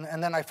did.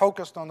 And then I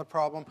focused on the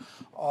problem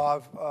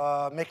of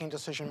making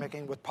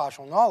decision-making with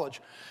partial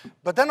knowledge.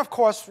 But then, of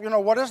course,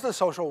 what is the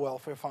social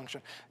welfare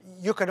function?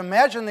 You could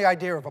imagine the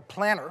idea of a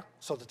planner,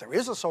 so that there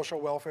is a social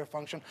welfare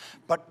function,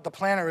 but the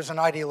planner is an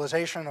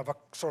idealization of a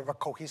sort of a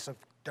cohesive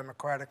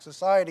democratic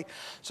society,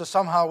 so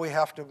somehow we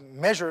have to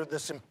measure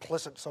this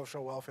implicit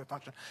social welfare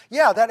function.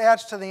 Yeah, that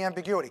adds to the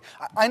ambiguity.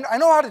 I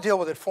know how to deal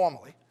with it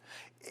formally.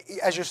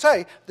 As you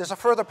say, there's a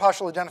further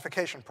partial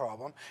identification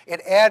problem.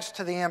 It adds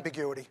to the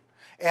ambiguity.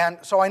 And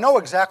so I know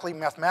exactly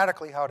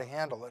mathematically how to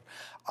handle it.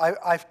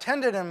 I've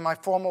tended in my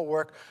formal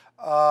work,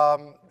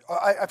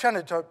 I've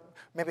tended to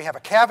maybe have a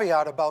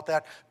caveat about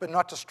that, but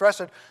not to stress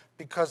it,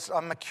 because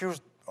I'm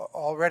accused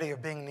already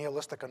of being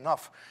nihilistic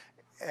enough.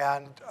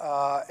 And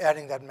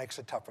adding that makes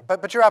it tougher.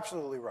 But you're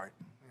absolutely right.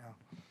 Yeah.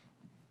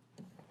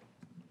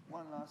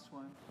 One last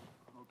one.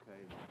 Okay.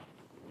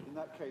 In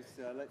that case,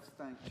 let's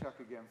thank Chuck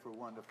again for a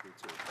wonderful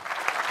talk.